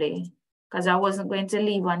 lovely. Because I wasn't going to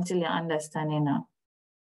leave until you understand, you know.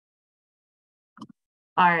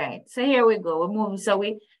 All right, so here we go. We're moving. So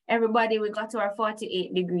everybody, we got to our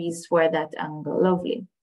 48 degrees for that angle. Lovely.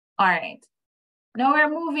 All right. Now we're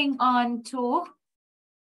moving on to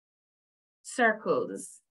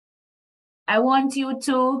circles. I want you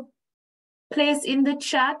to place in the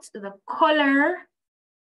chat the color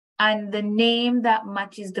and the name that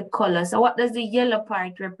matches the color. So what does the yellow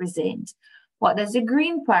part represent? What does the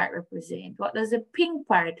green part represent? What does the pink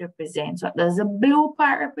part represent? What does the blue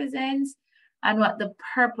part represent? And what the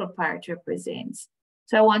purple part represents.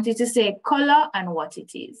 So I want you to say color and what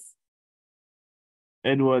it is.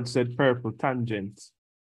 Edward said purple, tangent.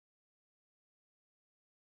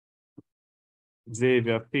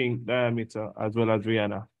 Xavier, pink, diameter, as well as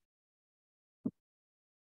Rihanna.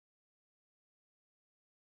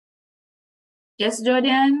 Yes,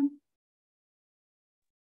 Jordan?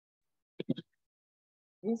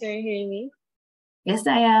 You can hear me? Yes,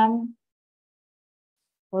 I am.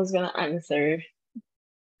 I was gonna answer.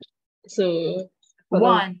 So for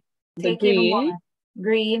One. the Take green, in one.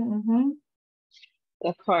 Green.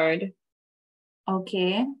 the card.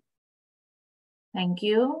 Okay. Thank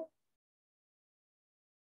you.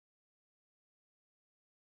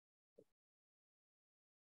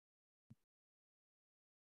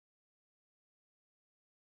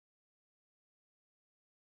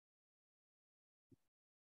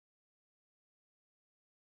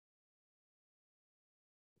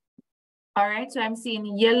 All right, so I'm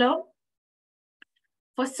seeing yellow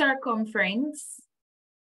for circumference.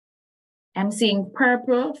 I'm seeing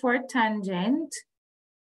purple for tangent.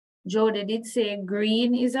 Jody did say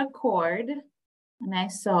green is a chord, and I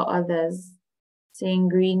saw others saying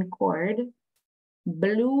green chord.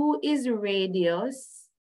 Blue is radius.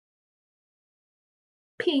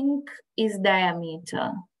 Pink is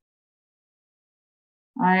diameter.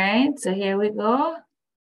 All right, so here we go.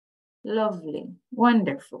 Lovely,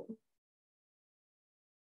 wonderful.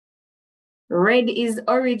 Red is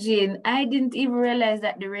origin. I didn't even realize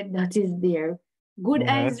that the red dot is there. Good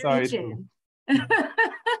eyes, Rachel.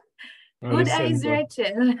 Good eyes,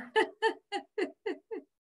 Rachel.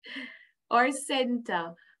 Or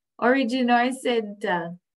center. Origin or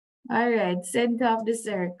center. All right, center of the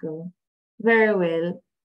circle. Very well.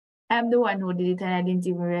 I'm the one who did it and I didn't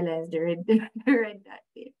even realize the red dot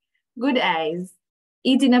there. Good eyes.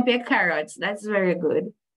 Eating up your carrots. That's very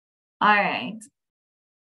good. All right.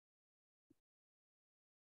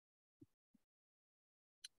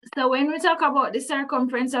 So when we talk about the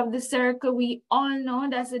circumference of the circle, we all know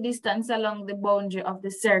that's the distance along the boundary of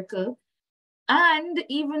the circle. And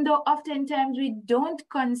even though oftentimes we don't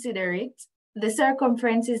consider it, the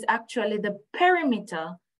circumference is actually the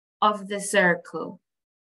perimeter of the circle.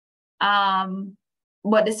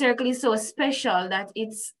 But the circle is so special that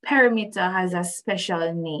its perimeter has a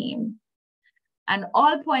special name. And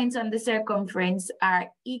all points on the circumference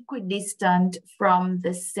are equidistant from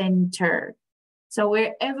the center. So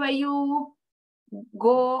wherever you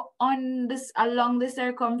go on this along the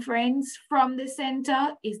circumference from the center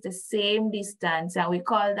is the same distance. And we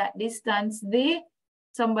call that distance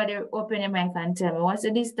somebody open your mic and tell me, what's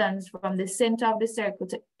the distance from the center of the circle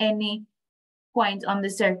to any point on the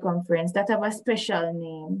circumference that have a special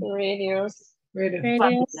name? Radius.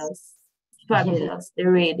 Fabulous. Fabulous. The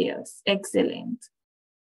radius. Excellent.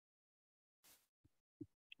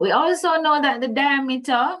 We also know that the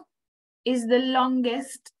diameter is the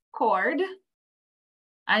longest chord,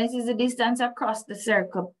 and it is the distance across the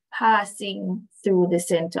circle passing through the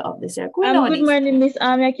center of the circle. Good morning, Miss.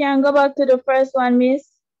 I can go back to the first one, Miss.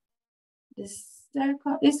 This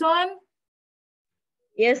circle, this one?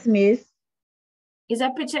 Yes, Miss. Is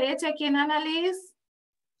a picture you're taking, Annalise?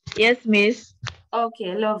 Yes, Miss.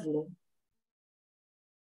 Okay, lovely.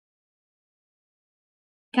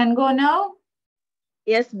 Can go now?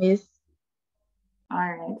 Yes, Miss. All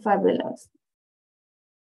right, fabulous.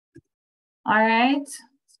 All right,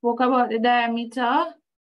 spoke about the diameter.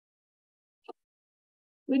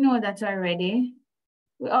 We know that already.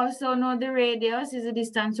 We also know the radius is the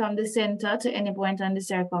distance from the center to any point on the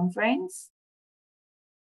circumference.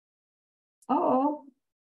 Uh-oh.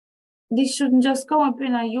 This shouldn't just come up, you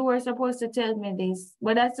know, you were supposed to tell me this,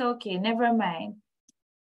 but that's okay, never mind.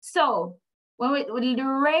 So, when the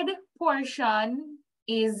red portion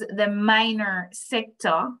is the minor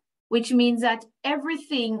sector, which means that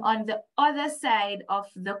everything on the other side of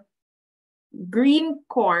the green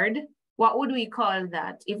chord, what would we call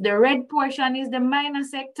that? If the red portion is the minor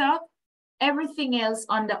sector, everything else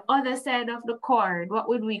on the other side of the chord, what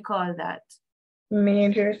would we call that?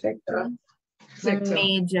 Major sector. The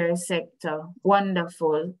major sector.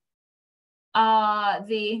 Wonderful.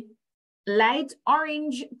 The light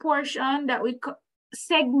orange portion that we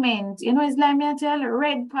segment, you know, it's like me I tell,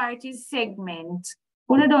 red part is segment.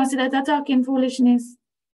 Who don't see that talking foolishness?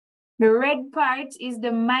 The red part is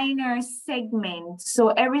the minor segment. So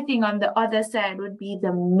everything on the other side would be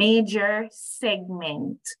the major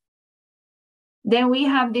segment. Then we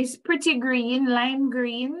have this pretty green, lime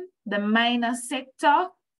green, the minor sector,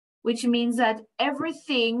 which means that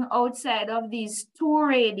everything outside of these two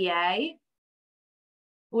radii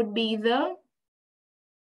would be the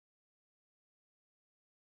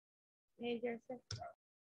Major sector.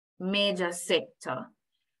 Major sector.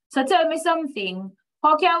 So tell me something.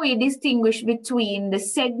 How can we distinguish between the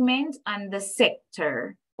segment and the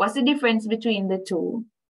sector? What's the difference between the two?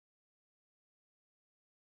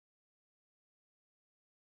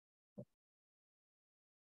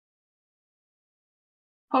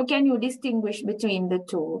 How can you distinguish between the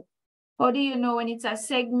two? How do you know when it's a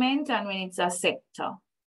segment and when it's a sector?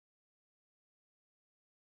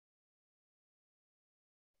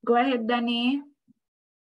 Go ahead, Danny.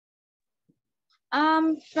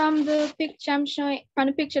 From the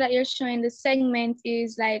picture that you're showing, the segment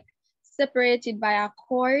is like separated by a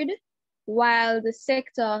chord, while the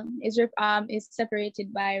sector is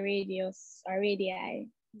separated by radius or radii.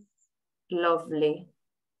 Lovely.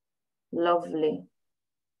 Lovely.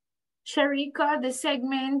 Sharika, the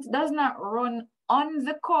segment does not run on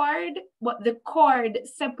the chord, but the chord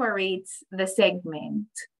separates the segment.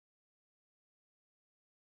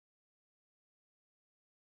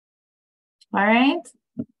 All right?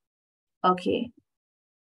 Okay.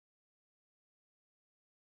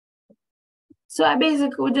 So I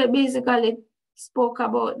basically spoke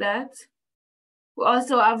about that. We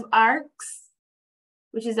also have arcs,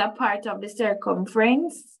 which is a part of the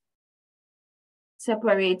circumference,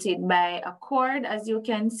 separated by a chord, as you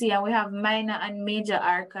can see, and we have minor and major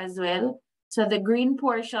arc as well. So the green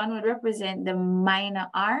portion would represent the minor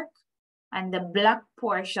arc, and the black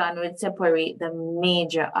portion would separate the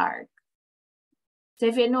major arc. So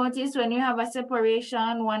if you notice, when you have a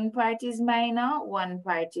separation, one part is minor, one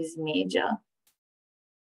part is major.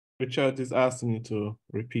 Richard is asking you to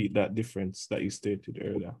repeat that difference that you stated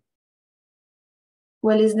earlier.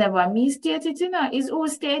 Well, it's never me stated, you know. It's who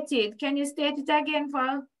stated. Can you state it again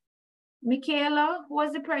for Michaela? Who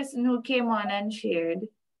was the person who came on and shared?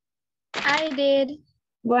 I did.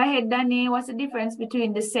 Go ahead, Danny. What's the difference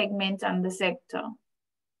between the segment and the sector?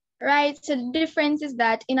 Right, so the difference is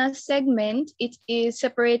that in a segment, it is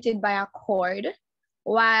separated by a chord,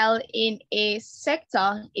 while in a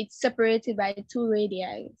sector, it's separated by two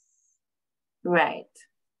radii. Right.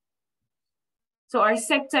 So our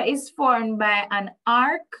sector is formed by an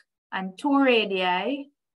arc and two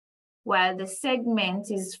radii, while the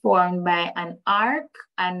segment is formed by an arc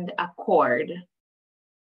and a chord.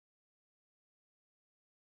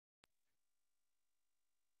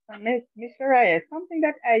 Miss Reyes, something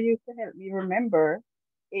that I used to help me remember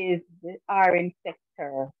is the R in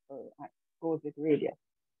sector goes with radius.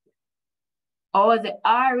 Oh, the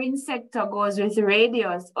R in sector goes with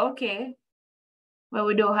radius. Okay. But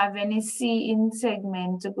we don't have any C in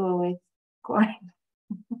segment to go with chord.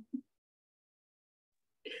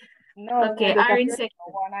 No, okay, there's R a in first sector.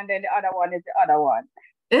 one and then the other one is the other one.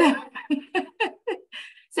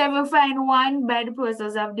 So if we find one by the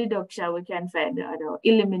process of deduction, we can find the other.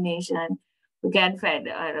 Elimination, we can find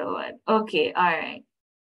the other one. Okay, all right.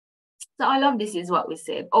 So all of this is what we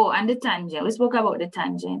said. Oh, and the tangent. We spoke about the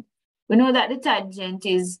tangent. We know that the tangent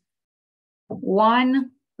is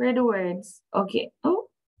one, where are the words? Okay. Oh,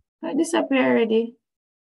 that disappeared already.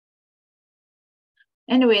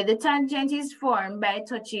 Anyway, the tangent is formed by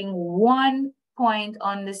touching one point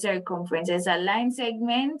on the circumference. There's a line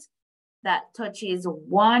segment that touches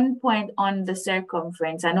one point on the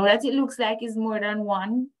circumference. I know that it looks like it's more than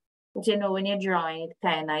one, but you know, when you're drawing it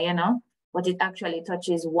kinda, you know, but it actually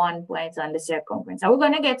touches one point on the circumference. And we're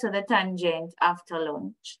gonna get to the tangent after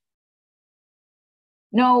lunch.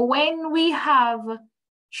 Now, when we have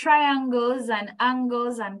triangles and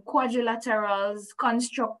angles and quadrilaterals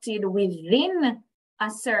constructed within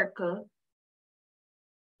a circle,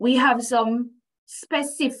 we have some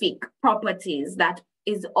specific properties that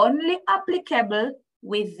is only applicable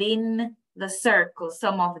within the circle,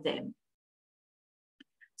 some of them.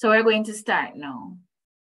 So we're going to start now.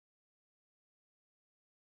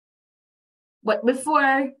 But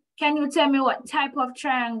before, can you tell me what type of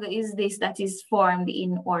triangle is this that is formed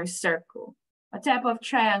in our circle? What type of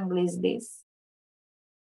triangle is this?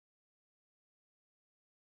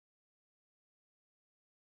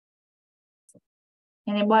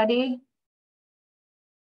 Anybody?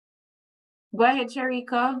 Go ahead,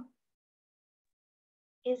 Sharika.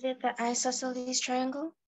 Is it the isosceles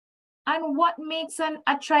triangle? And what makes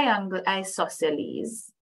a triangle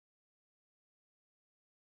isosceles?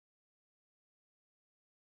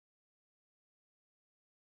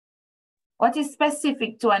 What is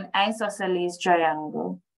specific to an isosceles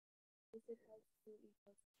triangle?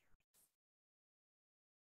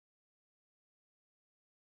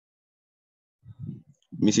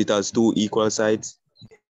 Miss, it has two equal sides.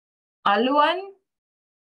 Alone?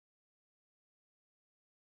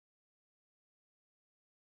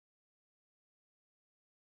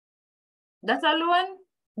 That's alone?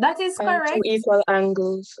 That is correct. Two equal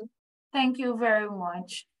angles. Thank you very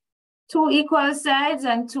much. Two equal sides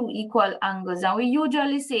and two equal angles. And we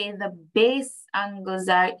usually say the base angles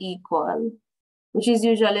are equal, which is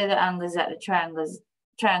usually the angles that the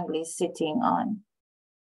triangle is sitting on.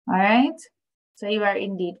 All right? So you are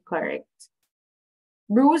indeed correct.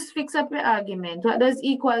 Bruce, fix up your argument. What does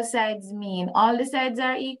equal sides mean? All the sides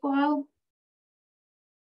are equal?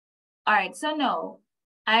 All right, so now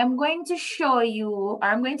I'm going to show you, or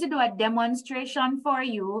I'm going to do a demonstration for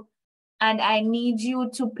you, and I need you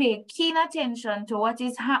to pay keen attention to what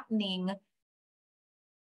is happening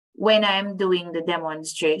when I'm doing the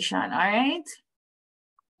demonstration, all right?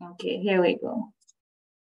 Okay, here we go.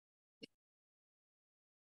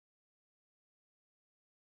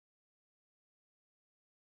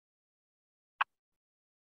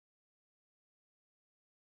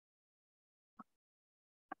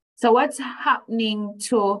 So what's happening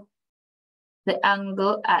to the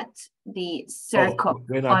angle at the circle? Oh,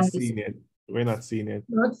 we're not seeing it. We're not seeing it.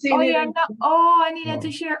 Not seeing Oh, it. you're not. Oh, I needed No.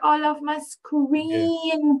 to share all of my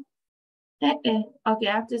screen. Okay,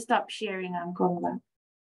 I have to stop sharing and come back.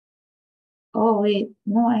 Oh, wait.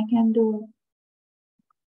 No, I can do.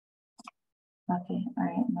 Okay, all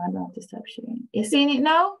right. Now I don't have to stop sharing. You seeing it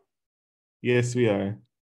now? Yes, we are.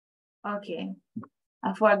 Okay.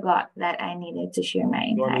 I forgot that I needed to share my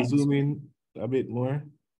You want entire to zoom in a bit more?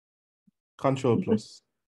 Control plus.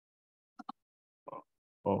 Oh,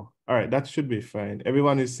 all right. That should be fine.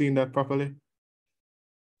 Everyone is seeing that properly?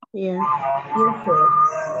 Yeah.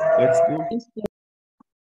 Let's go.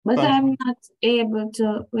 But Thanks. I'm not able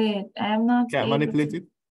to, wait, I'm not Can't able manipulate to. it?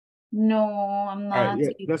 No, I'm All right, not. yeah,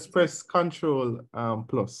 able let's to. press Control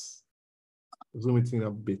plus. Zoom it in a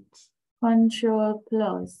bit. Control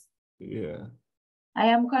plus. Yeah. I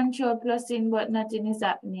am control plusing, but nothing is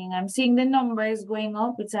happening. I'm seeing the numbers going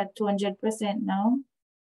up. It's at 200% now.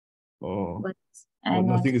 Oh, But but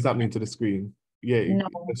nothing is happening to the screen. Yeah, No.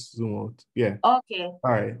 let's zoom out. Yeah. Okay. All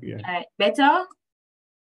right. Yeah. All right. Better?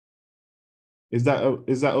 Is that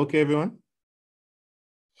okay, everyone?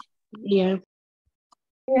 Yeah.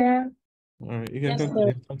 Yeah. All right. You can Yes,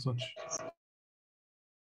 continue. sir. Thanks much.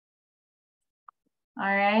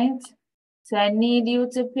 All right. So I need you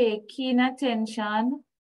to pay keen attention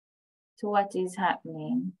to what is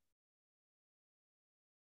happening.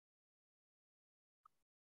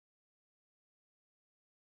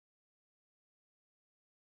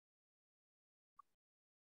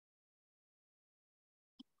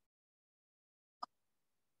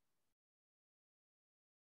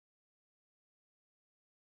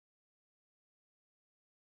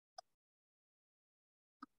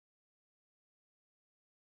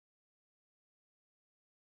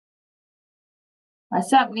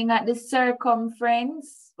 What's happening at the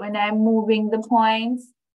circumference when I'm moving the points?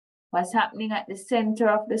 What's happening at the center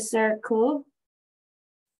of the circle?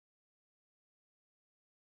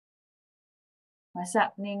 What's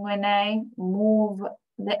happening when I move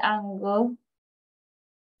the angle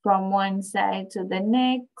from one side to the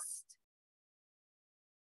next?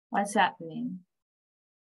 What's happening?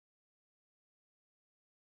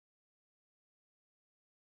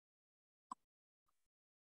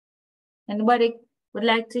 Anybody would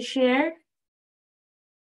like to share?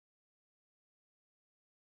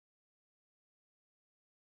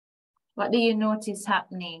 What do you notice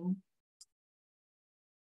happening?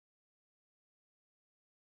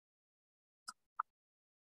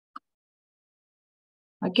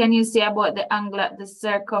 What can you say about the angle at the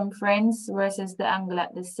circumference versus the angle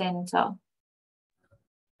at the center?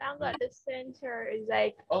 The angle at the center is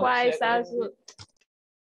like twice as.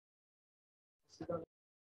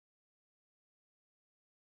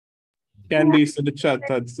 Candice in the chat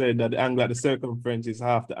had said that the angle at the circumference is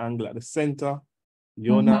half the angle at the center.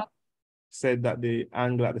 Yona said that the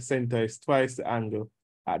angle at the center is twice the angle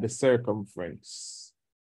at the circumference.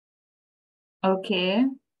 Okay.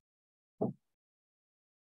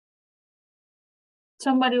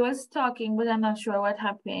 Somebody was talking, but I'm not sure what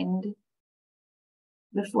happened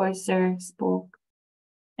before Sir spoke.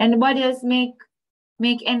 Anybody else make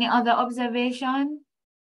any other observation?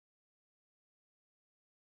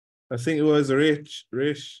 I think it was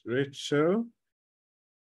Rachel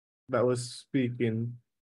that was speaking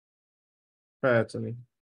prior to me.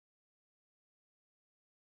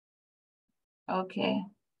 Okay.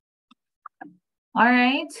 All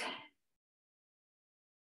right.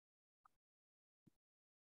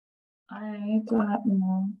 I don't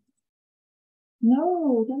know.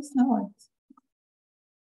 No, that's not.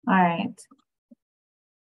 All right.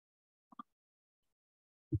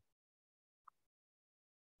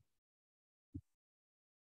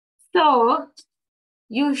 So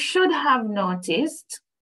you should have noticed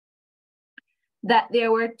that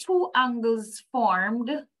there were two angles formed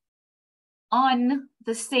on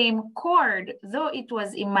the same chord, though it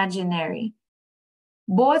was imaginary.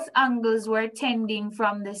 Both angles were tending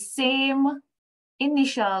from the same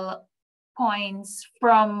initial points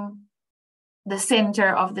from the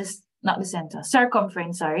center of this, not the center,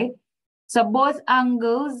 circumference, sorry. So both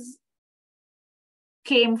angles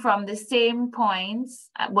came from the same points,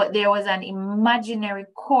 but there was an imaginary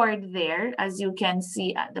chord there, as you can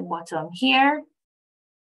see at the bottom here.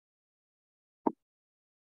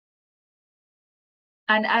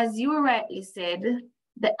 And as you rightly said,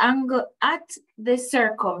 the angle at the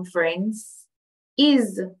circumference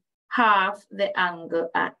is half the angle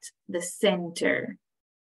at the center.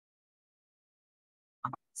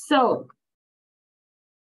 So,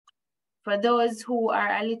 for those who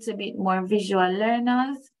are a little bit more visual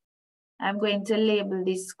learners, I'm going to label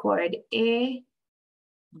this chord A,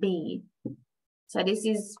 B. So this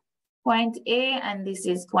is point A and this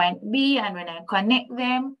is point B, and when I connect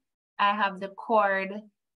them, I have the chord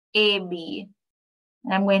AB.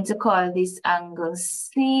 And I'm going to call this angle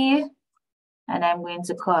C, and I'm going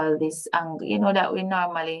to call this angle, you know that we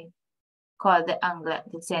normally call the angle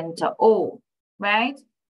at the center O, right?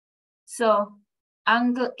 So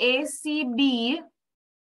angle ACB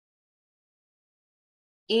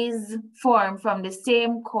is formed from the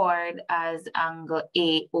same chord as angle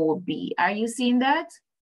AOB. Are you seeing that?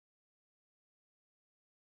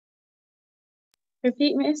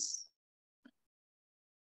 Repeat, miss.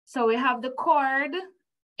 So we have the chord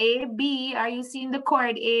AB. Are you seeing the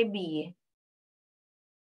chord AB?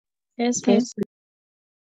 Yes, miss.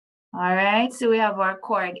 All right, so we have our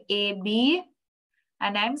chord AB,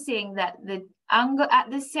 and I'm saying that the angle at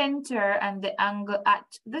the center and the angle at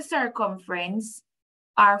the circumference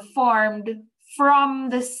are formed from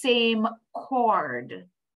the same chord.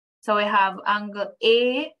 So we have angle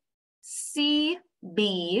ACB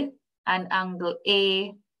and angle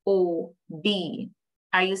AOB.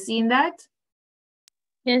 Are you seeing that?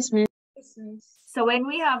 Yes, miss. So when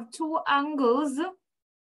we have two angles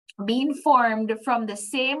being formed from the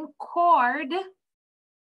same chord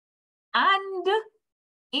and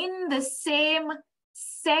in the same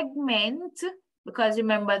segment, because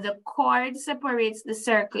remember the chord separates the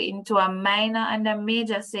circle into a minor and a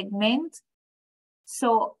major segment.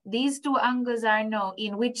 So these two angles are now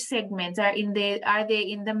in which segment? Are they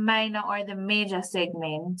in the minor or the major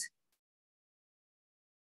segment?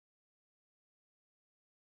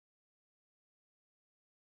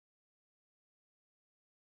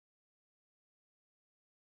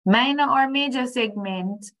 Minor or major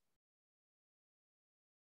segment?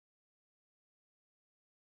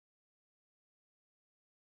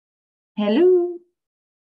 Hello?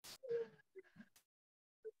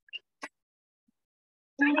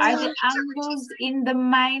 Are the angles in the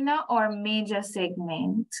minor or major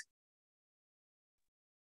segment?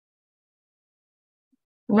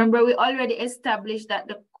 Remember, we already established that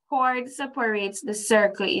the chord separates the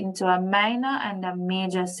circle into a minor and a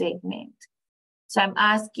major segment. So I'm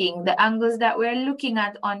asking, the angles that we're looking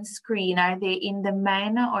at on screen, are they in the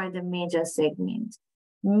minor or the major segment?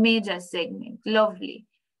 Major segment, lovely.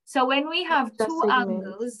 So when we have two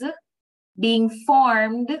angles being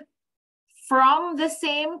formed from the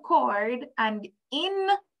same chord and in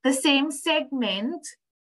the same segment,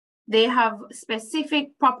 they have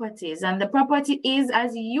specific properties. And the property is,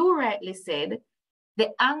 as you rightly said, the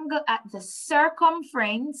angle at the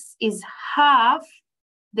circumference is half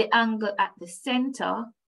the angle at the center,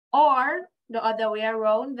 or the other way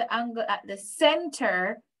around, the angle at the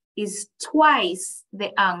center is twice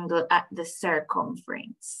the angle at the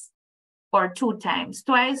circumference, or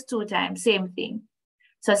twice, two times, same thing.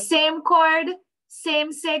 So same chord,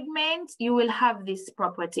 same segment, you will have this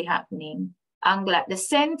property happening. Angle at the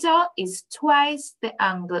center is twice the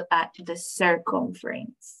angle at the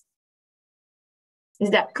circumference.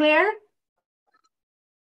 Is that clear?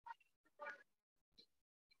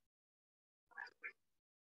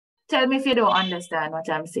 Tell me if you don't understand what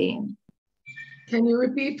I'm saying. Can you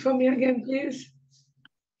repeat for me again, please?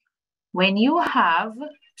 When you have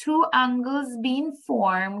two angles being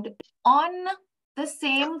formed on the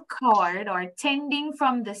same chord or tending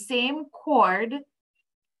from the same chord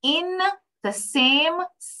in the same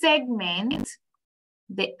segment,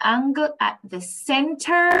 the angle at the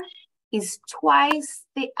center is twice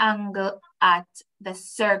the angle at the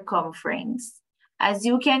circumference. As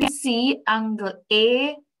you can see, angle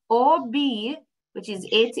AOB, which is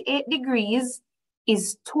 88 degrees,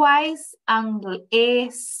 is twice angle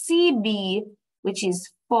ACB, which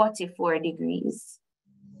is 44 degrees.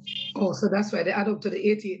 Oh, so that's why they add up to the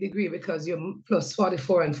 88 degree because you're plus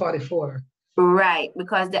 44 and 44. Right,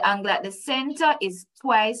 because the angle at the center is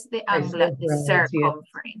twice the angle at the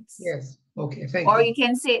circumference. Yes. Okay, thank you. Or you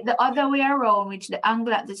can say it the other way around, which the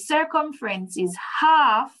angle at the circumference is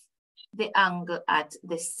half the angle at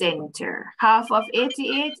the center. Half of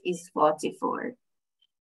 88 is 44.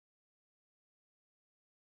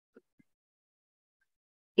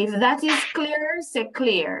 If that is clear, say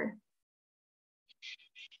clear.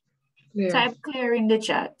 Clear. Type clear in the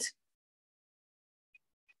chat.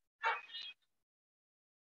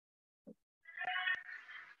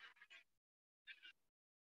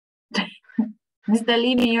 Mr.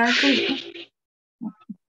 Lini, you're clear.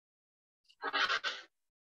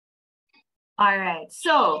 All right,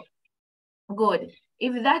 so good.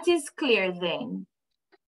 If that is clear, then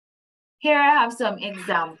here I have some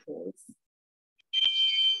examples.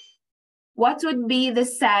 What would be the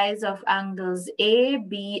size of angles A,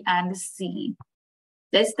 B, and C?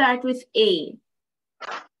 Let's start with A.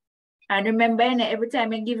 And remember, every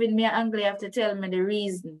time you're giving me an angle, you have to tell me the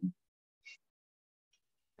reason.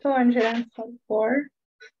 244.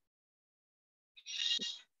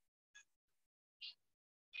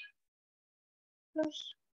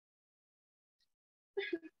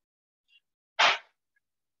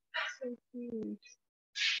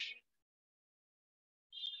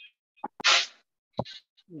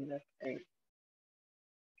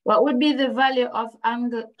 What would be the value of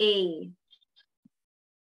angle A?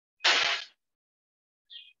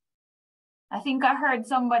 I think I heard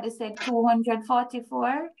somebody say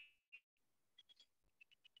 244.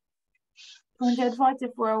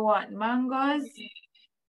 244 what? Mangoes?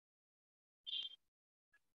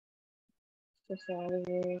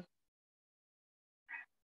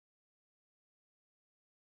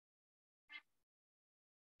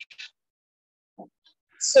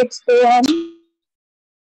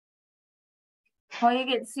 How you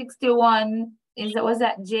get 61? Was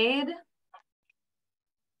that Jade?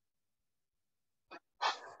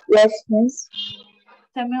 Yes, miss.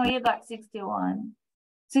 Tell me how you got 61.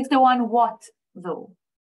 61 what though?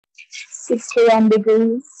 61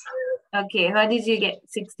 degrees. Okay, how did you get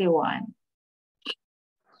 61?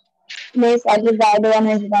 Miss, I divide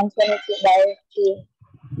 122 by 2.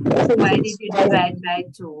 Why did you divide by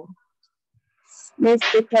 2? Miss,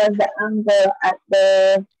 because the angle at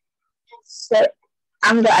the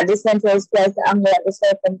center is twice the angle at the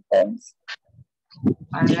circumference.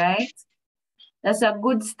 All right. That's a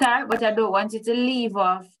good start, but I don't want you to leave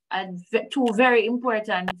off two very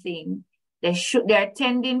important things. They're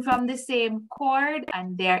tending from the same chord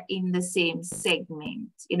and they're in the same segment.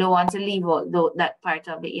 You don't want to leave out that part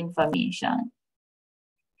of the information.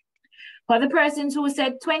 For the persons who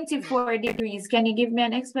said 24 degrees, can you give me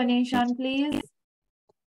an explanation, please?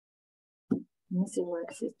 Let me see where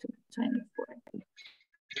it says 24.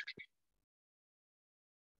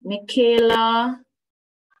 Michaela,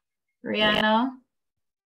 Rihanna,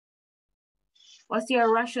 what's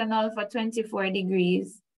your rationale for 24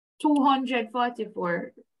 degrees?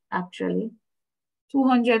 244, actually.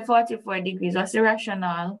 244 degrees, what's the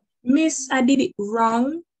rationale? Miss, I did it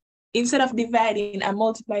wrong. Instead of dividing, I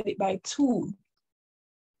multiplied it by 2.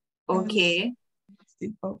 Okay.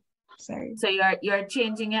 Oh, sorry. So you're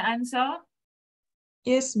changing your answer?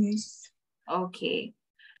 Yes, miss. Okay.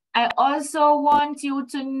 I also want you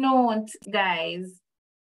to note, guys,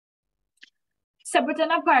 separate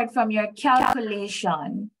and apart from your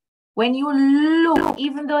calculation, when you look,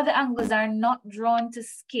 even though the angles are not drawn to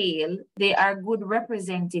scale, they are good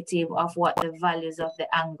representative of what the values of the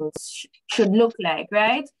angles should look like,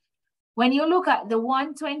 right? When you look at the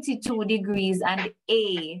 122 degrees and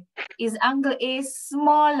A, is angle A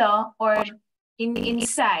smaller or in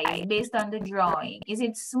size based on the drawing? Is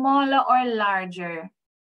it smaller or larger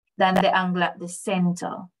than the angle at the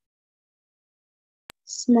center?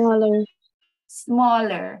 Smaller.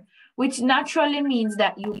 Smaller, which naturally means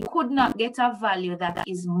that you could not get a value that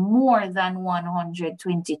is more than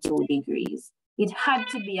 122 degrees. It had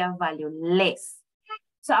to be a value less.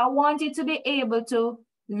 So I want you to be able to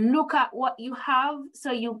look at what you have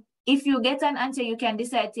so you if you get an answer, you can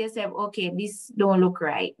decide to yourself, okay, this don't look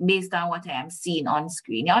right based on what I am seeing on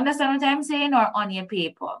screen. You understand what I'm saying, or on your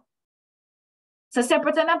paper? So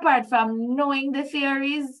separate and apart from knowing the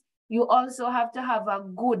theories, you also have to have a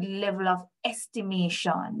good level of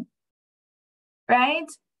estimation, right?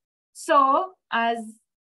 So as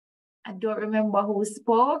I don't remember who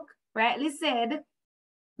spoke, rightly said,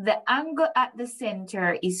 the angle at the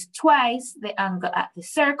center is twice the angle at the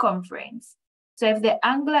circumference. So if the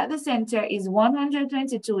angle at the center is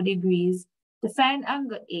 122 degrees, to find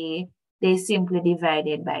angle A, they simply divide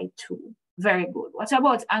it by 2. Very good. What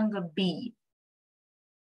about angle B?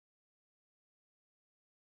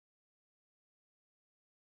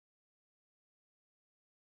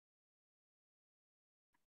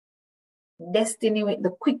 Destiny with the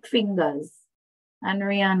quick fingers. And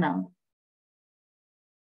Rihanna.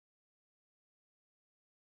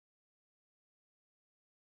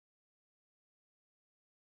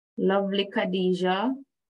 Lovely Khadija.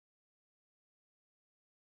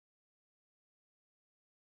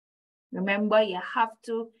 Remember, you have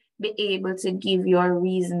to be able to give your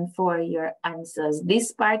reason for your answers.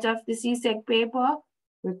 This part of the CSEC paper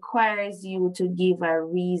requires you to give a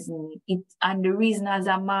reason. And the reason has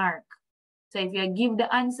a mark. So if you give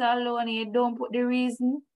the answer alone and you don't put the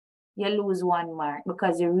reason, you lose 1 mark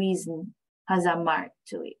because the reason has a mark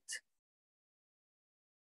to it.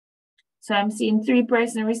 So I'm seeing 3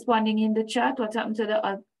 persons responding in the chat. What happened to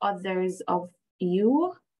the others of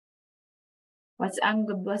you? What's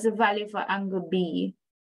the value for angle B?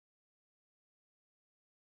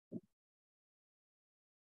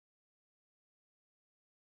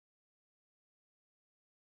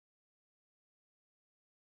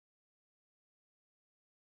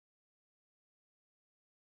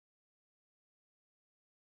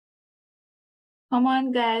 Come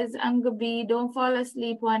on, guys, angle B, don't fall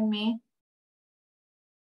asleep on me.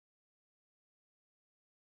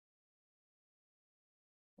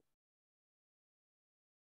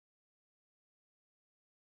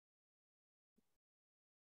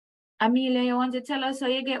 Amelia, you want to tell us how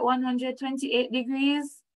you get 128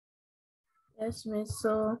 degrees? Yes, miss.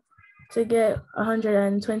 So to get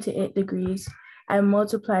 128 degrees, I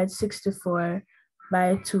multiplied 64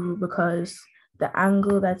 by 2 because the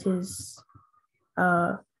angle that is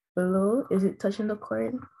below, is it touching the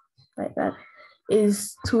chord like that,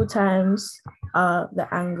 is 2 times the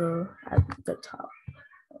angle at the top.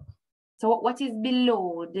 So what is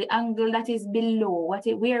below? The angle that is below,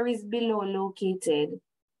 where is below located?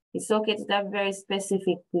 It's located at a very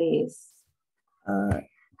specific place.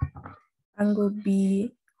 Angle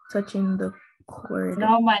B touching the chord.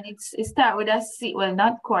 No, man, it starts with a C, well,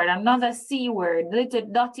 not chord, another C word, little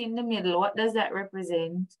dot in the middle. What does that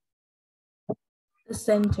represent? The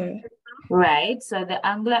center. Right, so the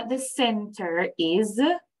angle at the center is,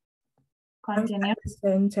 continue. The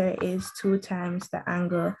center is 2 times the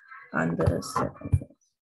angle on the circumference.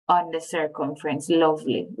 On the circumference,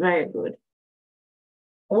 lovely, very good.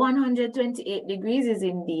 128 degrees is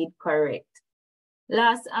indeed correct.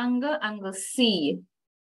 Last angle, angle C.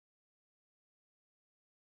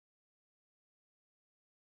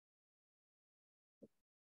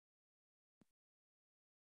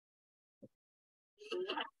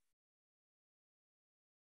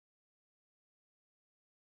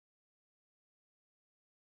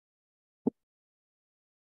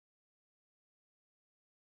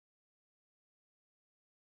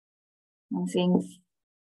 I'm saying,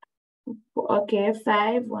 okay,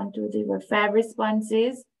 5, 1, 2, 3, 4, 5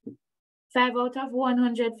 responses. 5 out of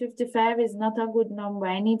 155 is not a good number.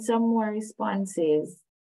 I need some more responses.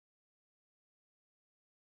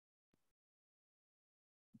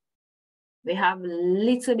 We have a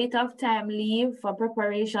little bit of time leave for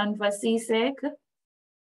preparation for CSEC.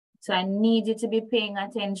 So I need you to be paying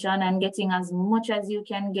attention and getting as much as you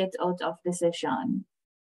can get out of the session.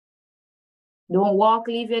 Don't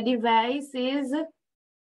leave your devices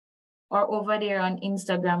or over there on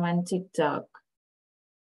Instagram and TikTok.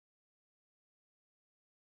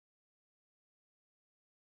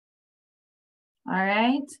 All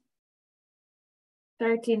right.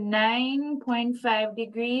 39.5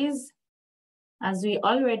 degrees. As we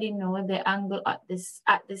already know, the angle at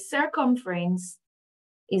the circumference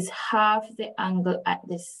is half the angle at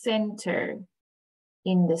the center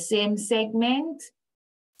in the same segment,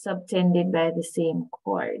 subtended by the same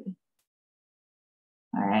chord.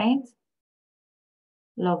 All right.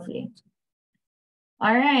 Lovely.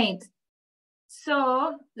 All right.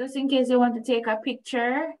 So just in case you want to take a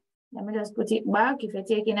picture, let me just put it back. If you're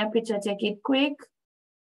taking a picture, take it quick.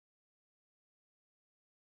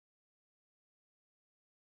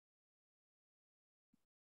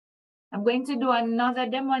 I'm going to do another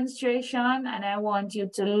demonstration, and I want you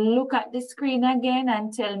to look at the screen again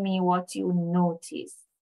and tell me what you notice.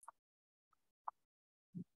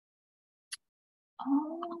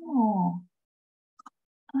 Oh,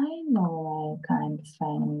 I know I can't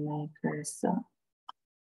find my cursor.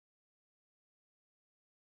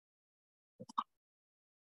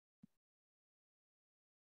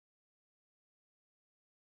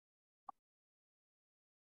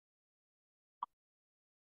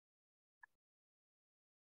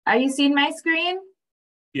 Are you seeing my screen?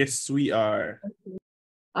 Yes, we are.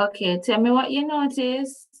 Okay, tell me what you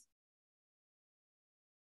notice.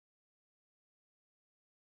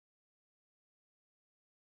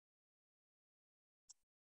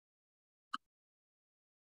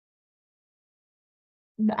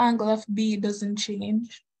 The angle of B doesn't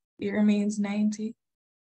change. It remains 90.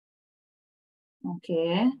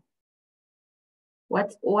 Okay.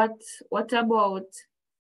 What about,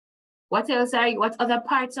 what else are you, what other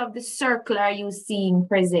parts of the circle are you seeing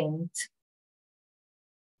present?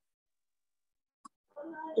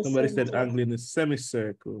 Somebody said angle in a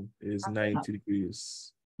semicircle is 90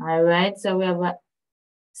 degrees. All right, so we have a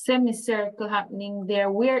semicircle happening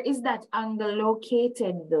there. Where is that angle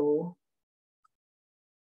located though?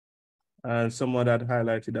 And someone had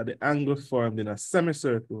highlighted that the angle formed in a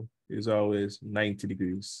semicircle is always 90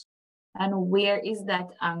 degrees. And where is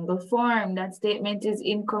that angle formed? That statement is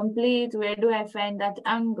incomplete. Where do I find that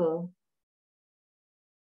angle?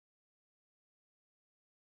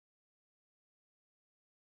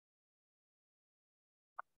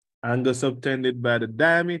 Angle subtended by the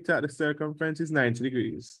diameter at the circumference is 90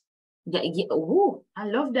 degrees. Yeah, oh, I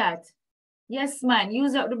love that. Yes, man,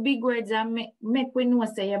 use up the big words and make we know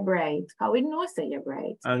say you're bright. How we know say you're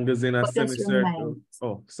bright? Angles in a But just semicircle. remind.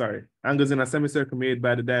 Oh, sorry. Angles in a semicircle made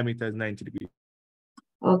by the diameter is 90 degrees.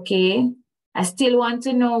 Okay. I still want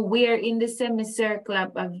to know where in the semicircle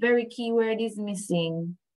a very key word is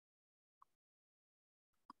missing.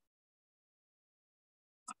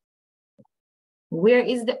 Where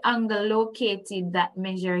is the angle located that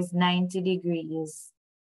measures 90 degrees?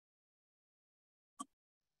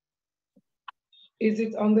 Is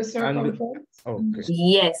it on the circumference? Oh, okay.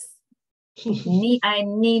 Yes. I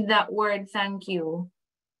need that word, thank you.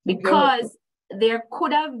 Because there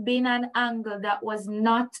could have been an angle that was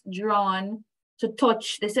not drawn to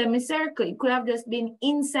touch the semicircle. It could have just been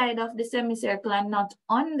inside of the semicircle and not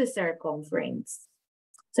on the circumference.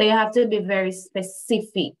 So you have to be very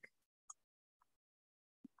specific.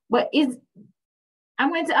 But I'm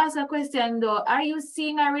going to ask a question though. Are you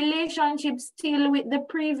seeing a relationship still with the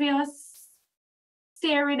previous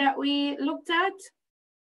theory that we looked at?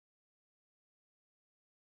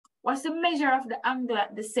 What's the measure of the angle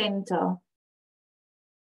at the center?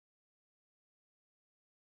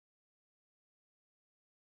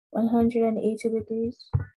 180 degrees.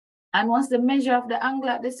 And what's the measure of the angle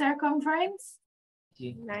at the circumference?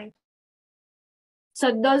 9.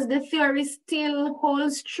 So does the theory still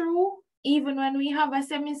holds true even when we have a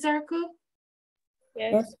semicircle?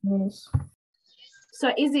 Yes, miss.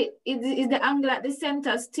 So is the angle at the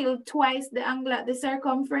center still twice the angle at the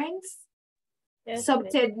circumference? Yes,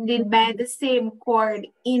 Subtended by the same chord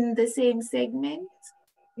in the same segment?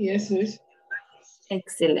 Yes, miss.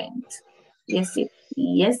 Excellent.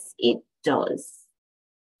 Yes, it does.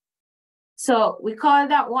 So we call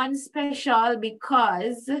that one special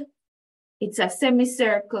because it's a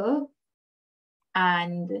semicircle,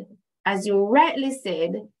 and as you rightly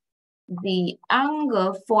said, the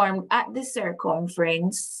angle formed at the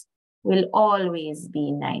circumference will always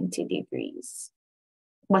be 90 degrees.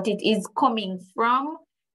 But it is coming from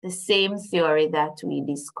the same theory that we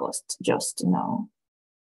discussed just now.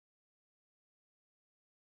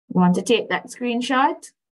 You want to take that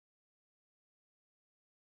screenshot?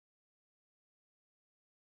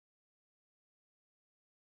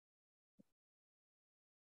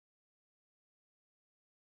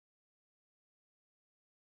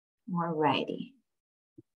 Alrighty.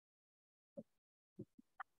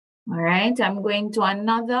 All right, I'm going to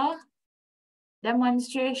another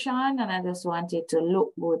demonstration, and I just want it to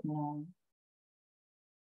look good now.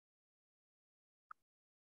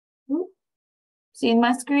 See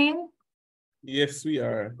my screen? Yes, we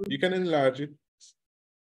are. You can enlarge it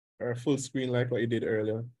or full screen like what you did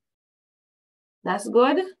earlier. That's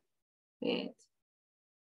good. Wait.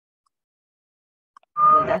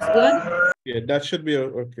 Okay, that's good. Yeah, that should be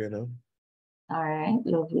okay now. All right,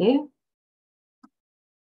 lovely.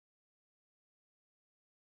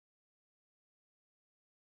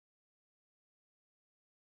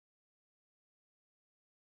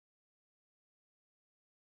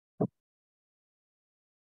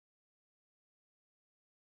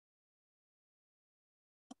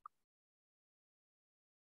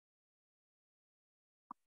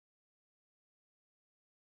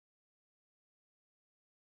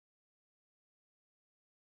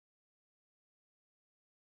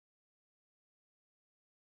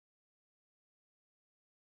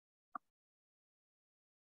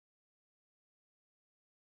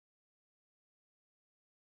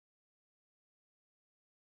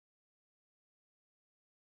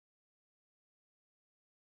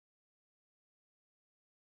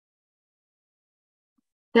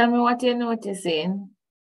 Tell me what you're noticing.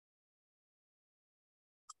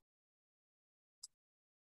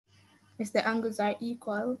 If the angles are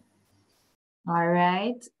equal. All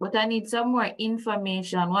right, but I need some more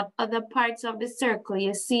information. What other parts of the circle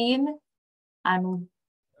you're seeing? And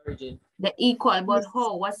the equal, but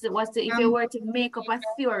how? What's the if you were to make up a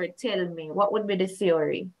theory, tell me, what would be the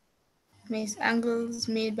theory? Means angles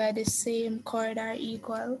made by the same chord are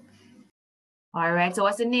equal. All right, so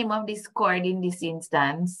what's the name of this chord in this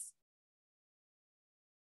instance?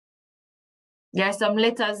 There are some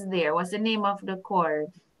letters there. What's the name of the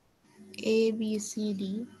chord? A, B, C,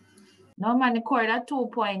 D. No, man, the chord are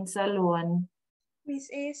 2 points alone. Miss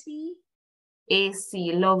AC?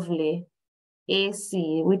 AC, lovely.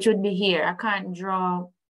 AC, which would be here. I can't draw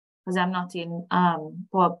because I'm not in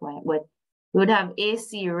PowerPoint, but we would have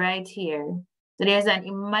AC right here. So there's an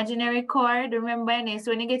imaginary chord. Remember,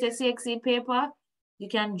 so when you get a CSEC paper, you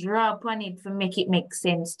can draw upon it to make it make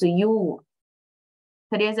sense to you.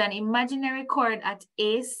 So there's an imaginary chord at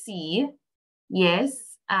AC.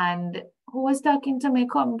 Yes, and who was talking to me?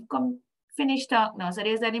 Come finish talk now. So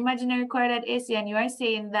there's an imaginary chord at AC, and you are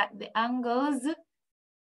saying that the angles,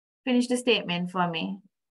 finish the statement for me.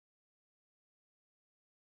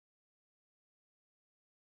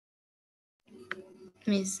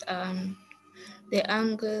 Miss the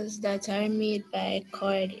angles that are made by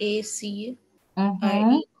chord AC are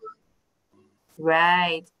equal.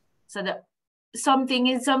 Right. So the something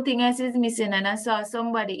else is missing, and I saw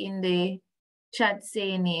somebody in the chat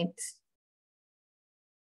saying it.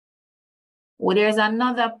 Well, there's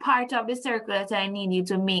another part of the circle that I need you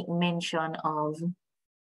to make mention of.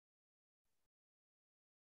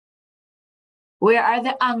 Where are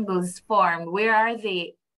the angles formed? Where are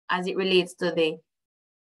they as it relates to the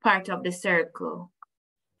part of the circle?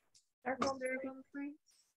 Circumference.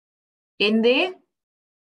 In the?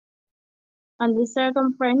 On the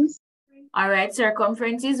circumference. All right,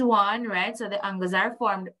 circumference is 1, right? So the angles are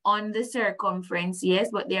formed on the circumference, yes,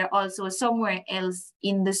 but they're also somewhere else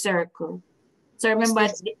in the circle. So remember,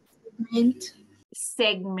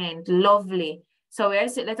 segment, lovely. So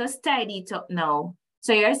let us tidy it up now.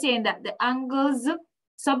 So you're saying that the angles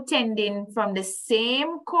subtending from the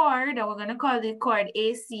same chord, and we're going to call the chord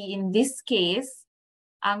AC in this case,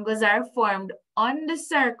 angles are formed on the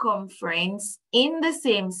circumference in the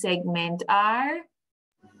same segment are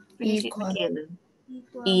equal.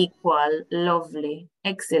 Equal, lovely,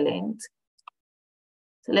 excellent.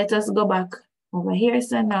 So let us go back over here.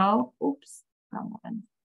 So now, oops, wrong one.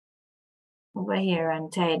 Over here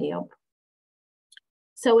and tidy up.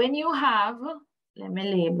 So when you have, let me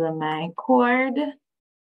label my chord.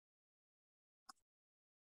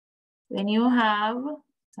 When you have,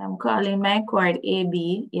 so I'm calling my chord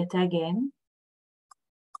AB yet again.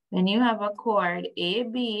 When you have a chord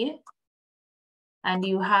AB and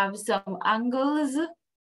you have some angles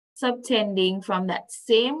subtending from that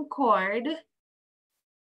same chord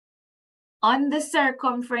on the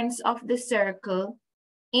circumference of the circle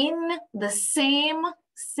in the same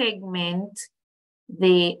segment,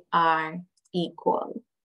 they are equal,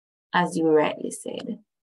 as you rightly said.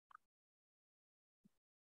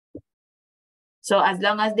 So as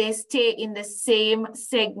long as they stay in the same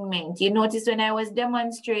segment, you notice when I was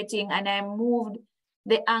demonstrating and I moved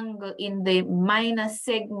the angle in the minus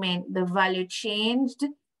segment, the value changed.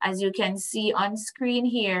 As you can see on screen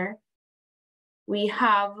here, we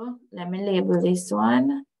have, let me label this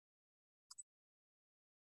one.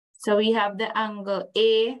 So we have the angle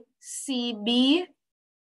ACB,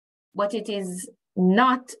 but it is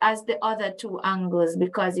not as the other two angles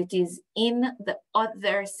because it is in the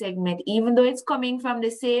other segment. Even though it's coming from the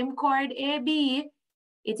same chord AB,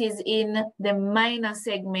 it is in the minor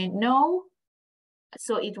segment now.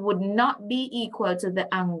 So it would not be equal to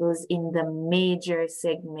the angles in the major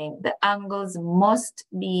segment. The angles must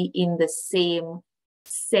be in the same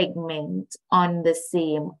segment on the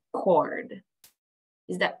same chord.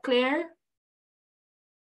 Is that clear?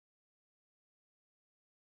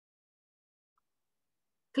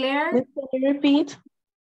 Clear? Can you repeat?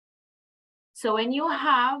 So when you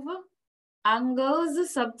have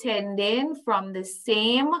angles subtending from the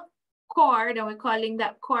same chord, and we're calling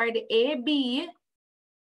that chord AB,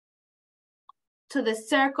 to the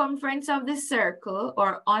circumference of the circle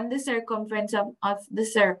or on the circumference of the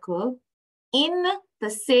circle, in the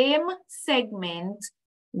same segment,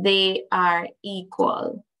 they are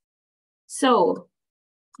equal. So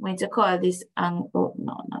I'm going to call this angle, oh,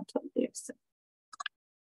 no, not up there.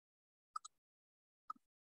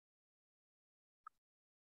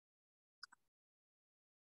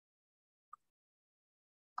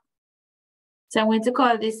 So I'm going to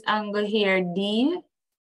call this angle here D.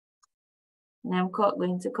 And I'm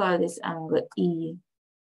going to call this angle E.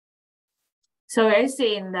 So we're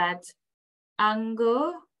saying that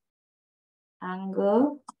angle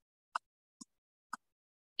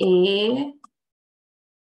A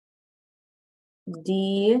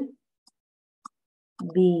D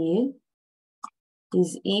B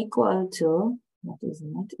is equal to, that is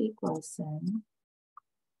not equal sign,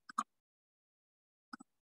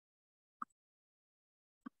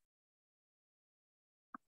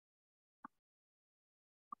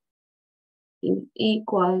 is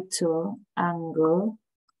equal to angle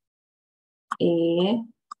A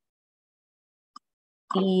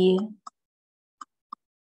E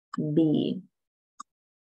B.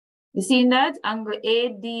 You see that? Angle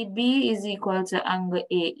ADB is equal to angle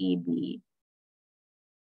AEB.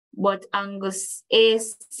 But angle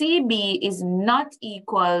ACB is not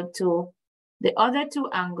equal to the other two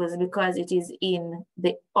angles because it is in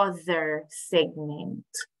the other segment.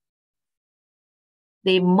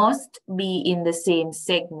 They must be in the same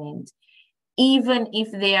segment. Even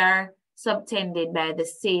if they are subtended by the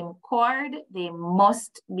same chord, they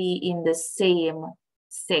must be in the same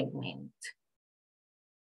segment.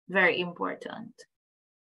 Very important.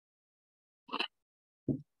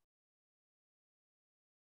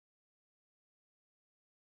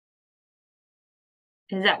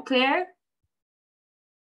 Is that clear?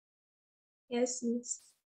 Yes, miss.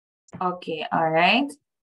 Okay, all right.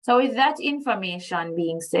 So with that information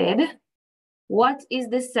being said, what is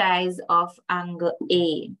the size of angle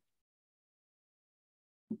A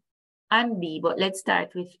and B? But let's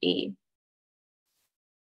start with A.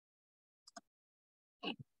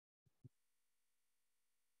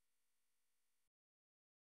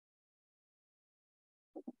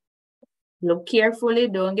 Look carefully,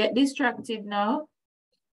 don't get distracted now.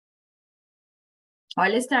 Or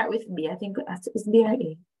let's start with B. I think it's B or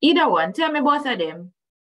A. Either one, tell me both of them.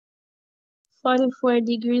 44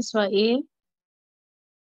 degrees for A.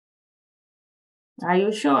 Are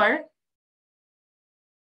you sure?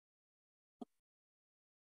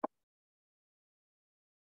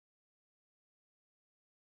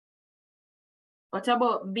 What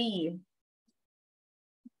about B?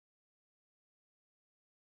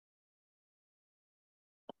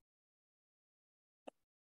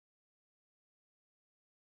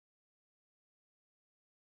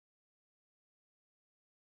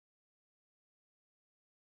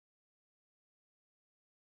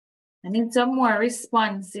 I need some more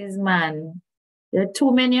responses, man. There are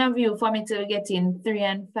too many of you for me to get in 3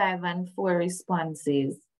 and 5 and 4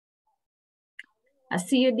 responses. I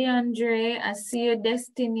see you, DeAndre. I see you,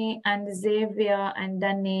 Destiny and Xavier and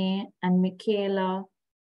Danae and Michaela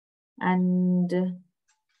and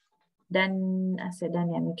then I said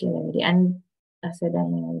Danae and Michaela already. And I said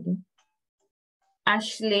Danae already.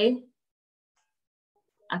 Ashley,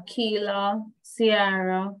 Akila,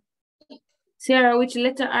 Sierra. Sierra, which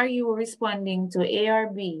letter are you responding to, A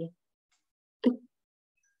or B?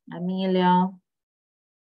 Amelia.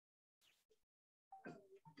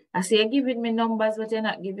 I see you're giving me numbers, but you're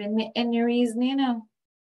not giving me any reason, you know.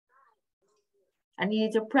 I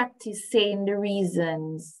need to practice saying the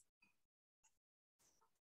reasons.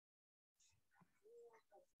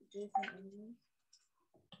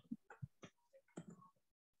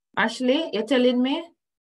 Ashley, you're telling me?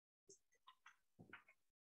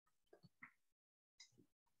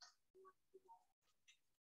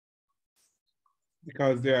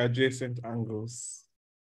 Because they are adjacent angles.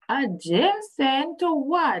 Adjacent to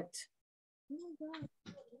what?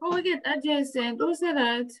 How we get adjacent? Who said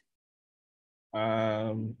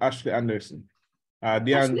that? Ashley Anderson.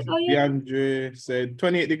 Ashley, oh, yeah. DeAndre said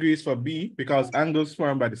 28 degrees for B because angles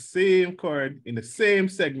formed by the same chord in the same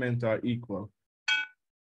segment are equal.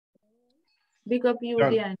 Big up you,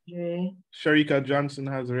 DeAndre. Sharika Johnson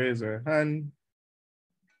has raised her hand.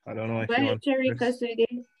 I don't know if you want Sharika,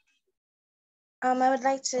 sweetie. I would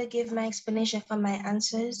like to give my explanation for my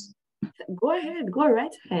answers. Go ahead, go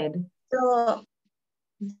right ahead. So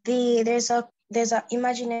there's a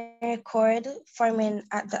imaginary chord forming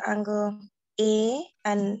at the angle A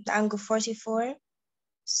and the angle 44.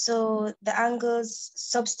 So the angles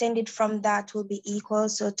subtended from that will be equal.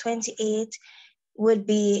 So 28 would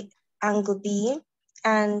be angle B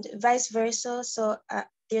and vice versa. So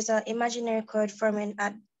there's an imaginary chord forming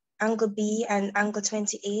at angle B and angle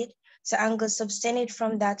 28. So angle subtended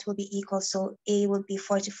from that will be equal. So A will be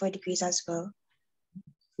 44 degrees as well.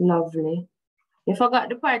 Lovely. You forgot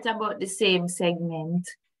the part about the same segment.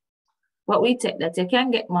 But we take that. You can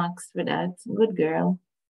get marks for that. Good girl.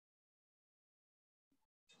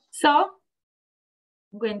 So,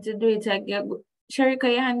 I'm going to do it again.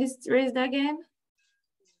 Sharika, your hand is raised again.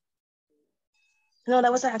 No,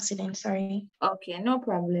 that was an accident, sorry. Okay, no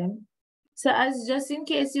problem. So as just in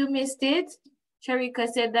case you missed it, Sharika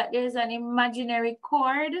said that there's an imaginary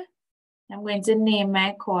chord. I'm going to name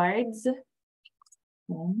my chords.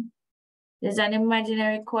 There's an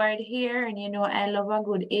imaginary chord here, and you know I love a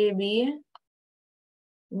good AB.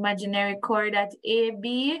 Imaginary chord at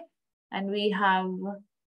AB, and we have,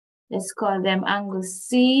 let's call them angle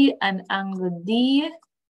C and angle D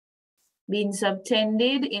being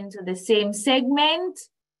subtended into the same segment.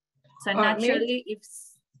 So naturally, if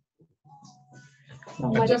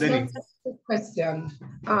I just have a question.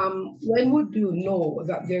 When would you know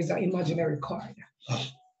that there's an imaginary chord?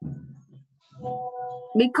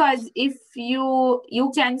 Because if you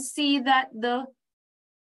can see that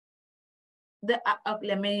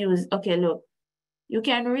let me use, okay, look, you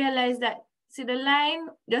can realize that, see the line,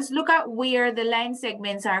 just look at where the line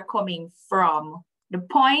segments are coming from. The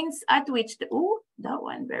points at which that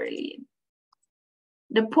one very lean.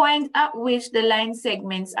 The point at which the line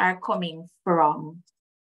segments are coming from.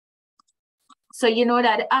 So you know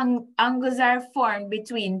that angles are formed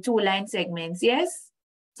between two line segments, yes?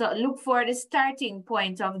 So look for the starting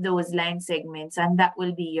point of those line segments, and that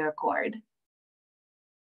will be your chord.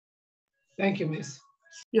 Thank you, Miss.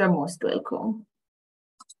 You're most welcome.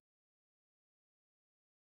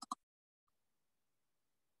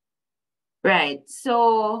 Right,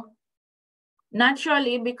 so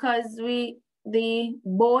naturally, because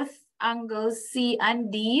both angles C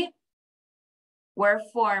and D were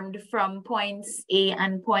formed from points A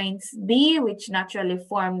and points B, which naturally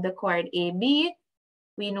form the chord AB,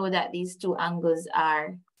 we know that these two angles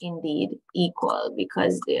are indeed equal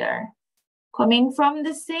because they are coming from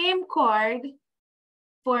the same chord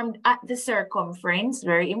formed at the circumference,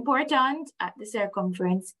 very important, at the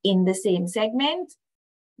circumference in the same segment.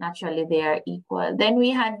 Naturally, they are equal. Then we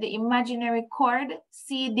had the imaginary chord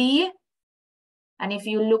CD. And if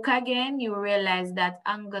you look again, you realize that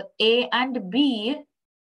angle A and B,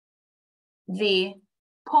 the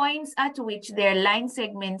points at which their line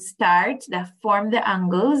segments start that form the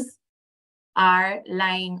angles are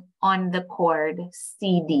lying on the chord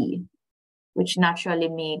CD, which naturally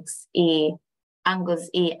makes angles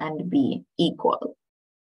A and B equal.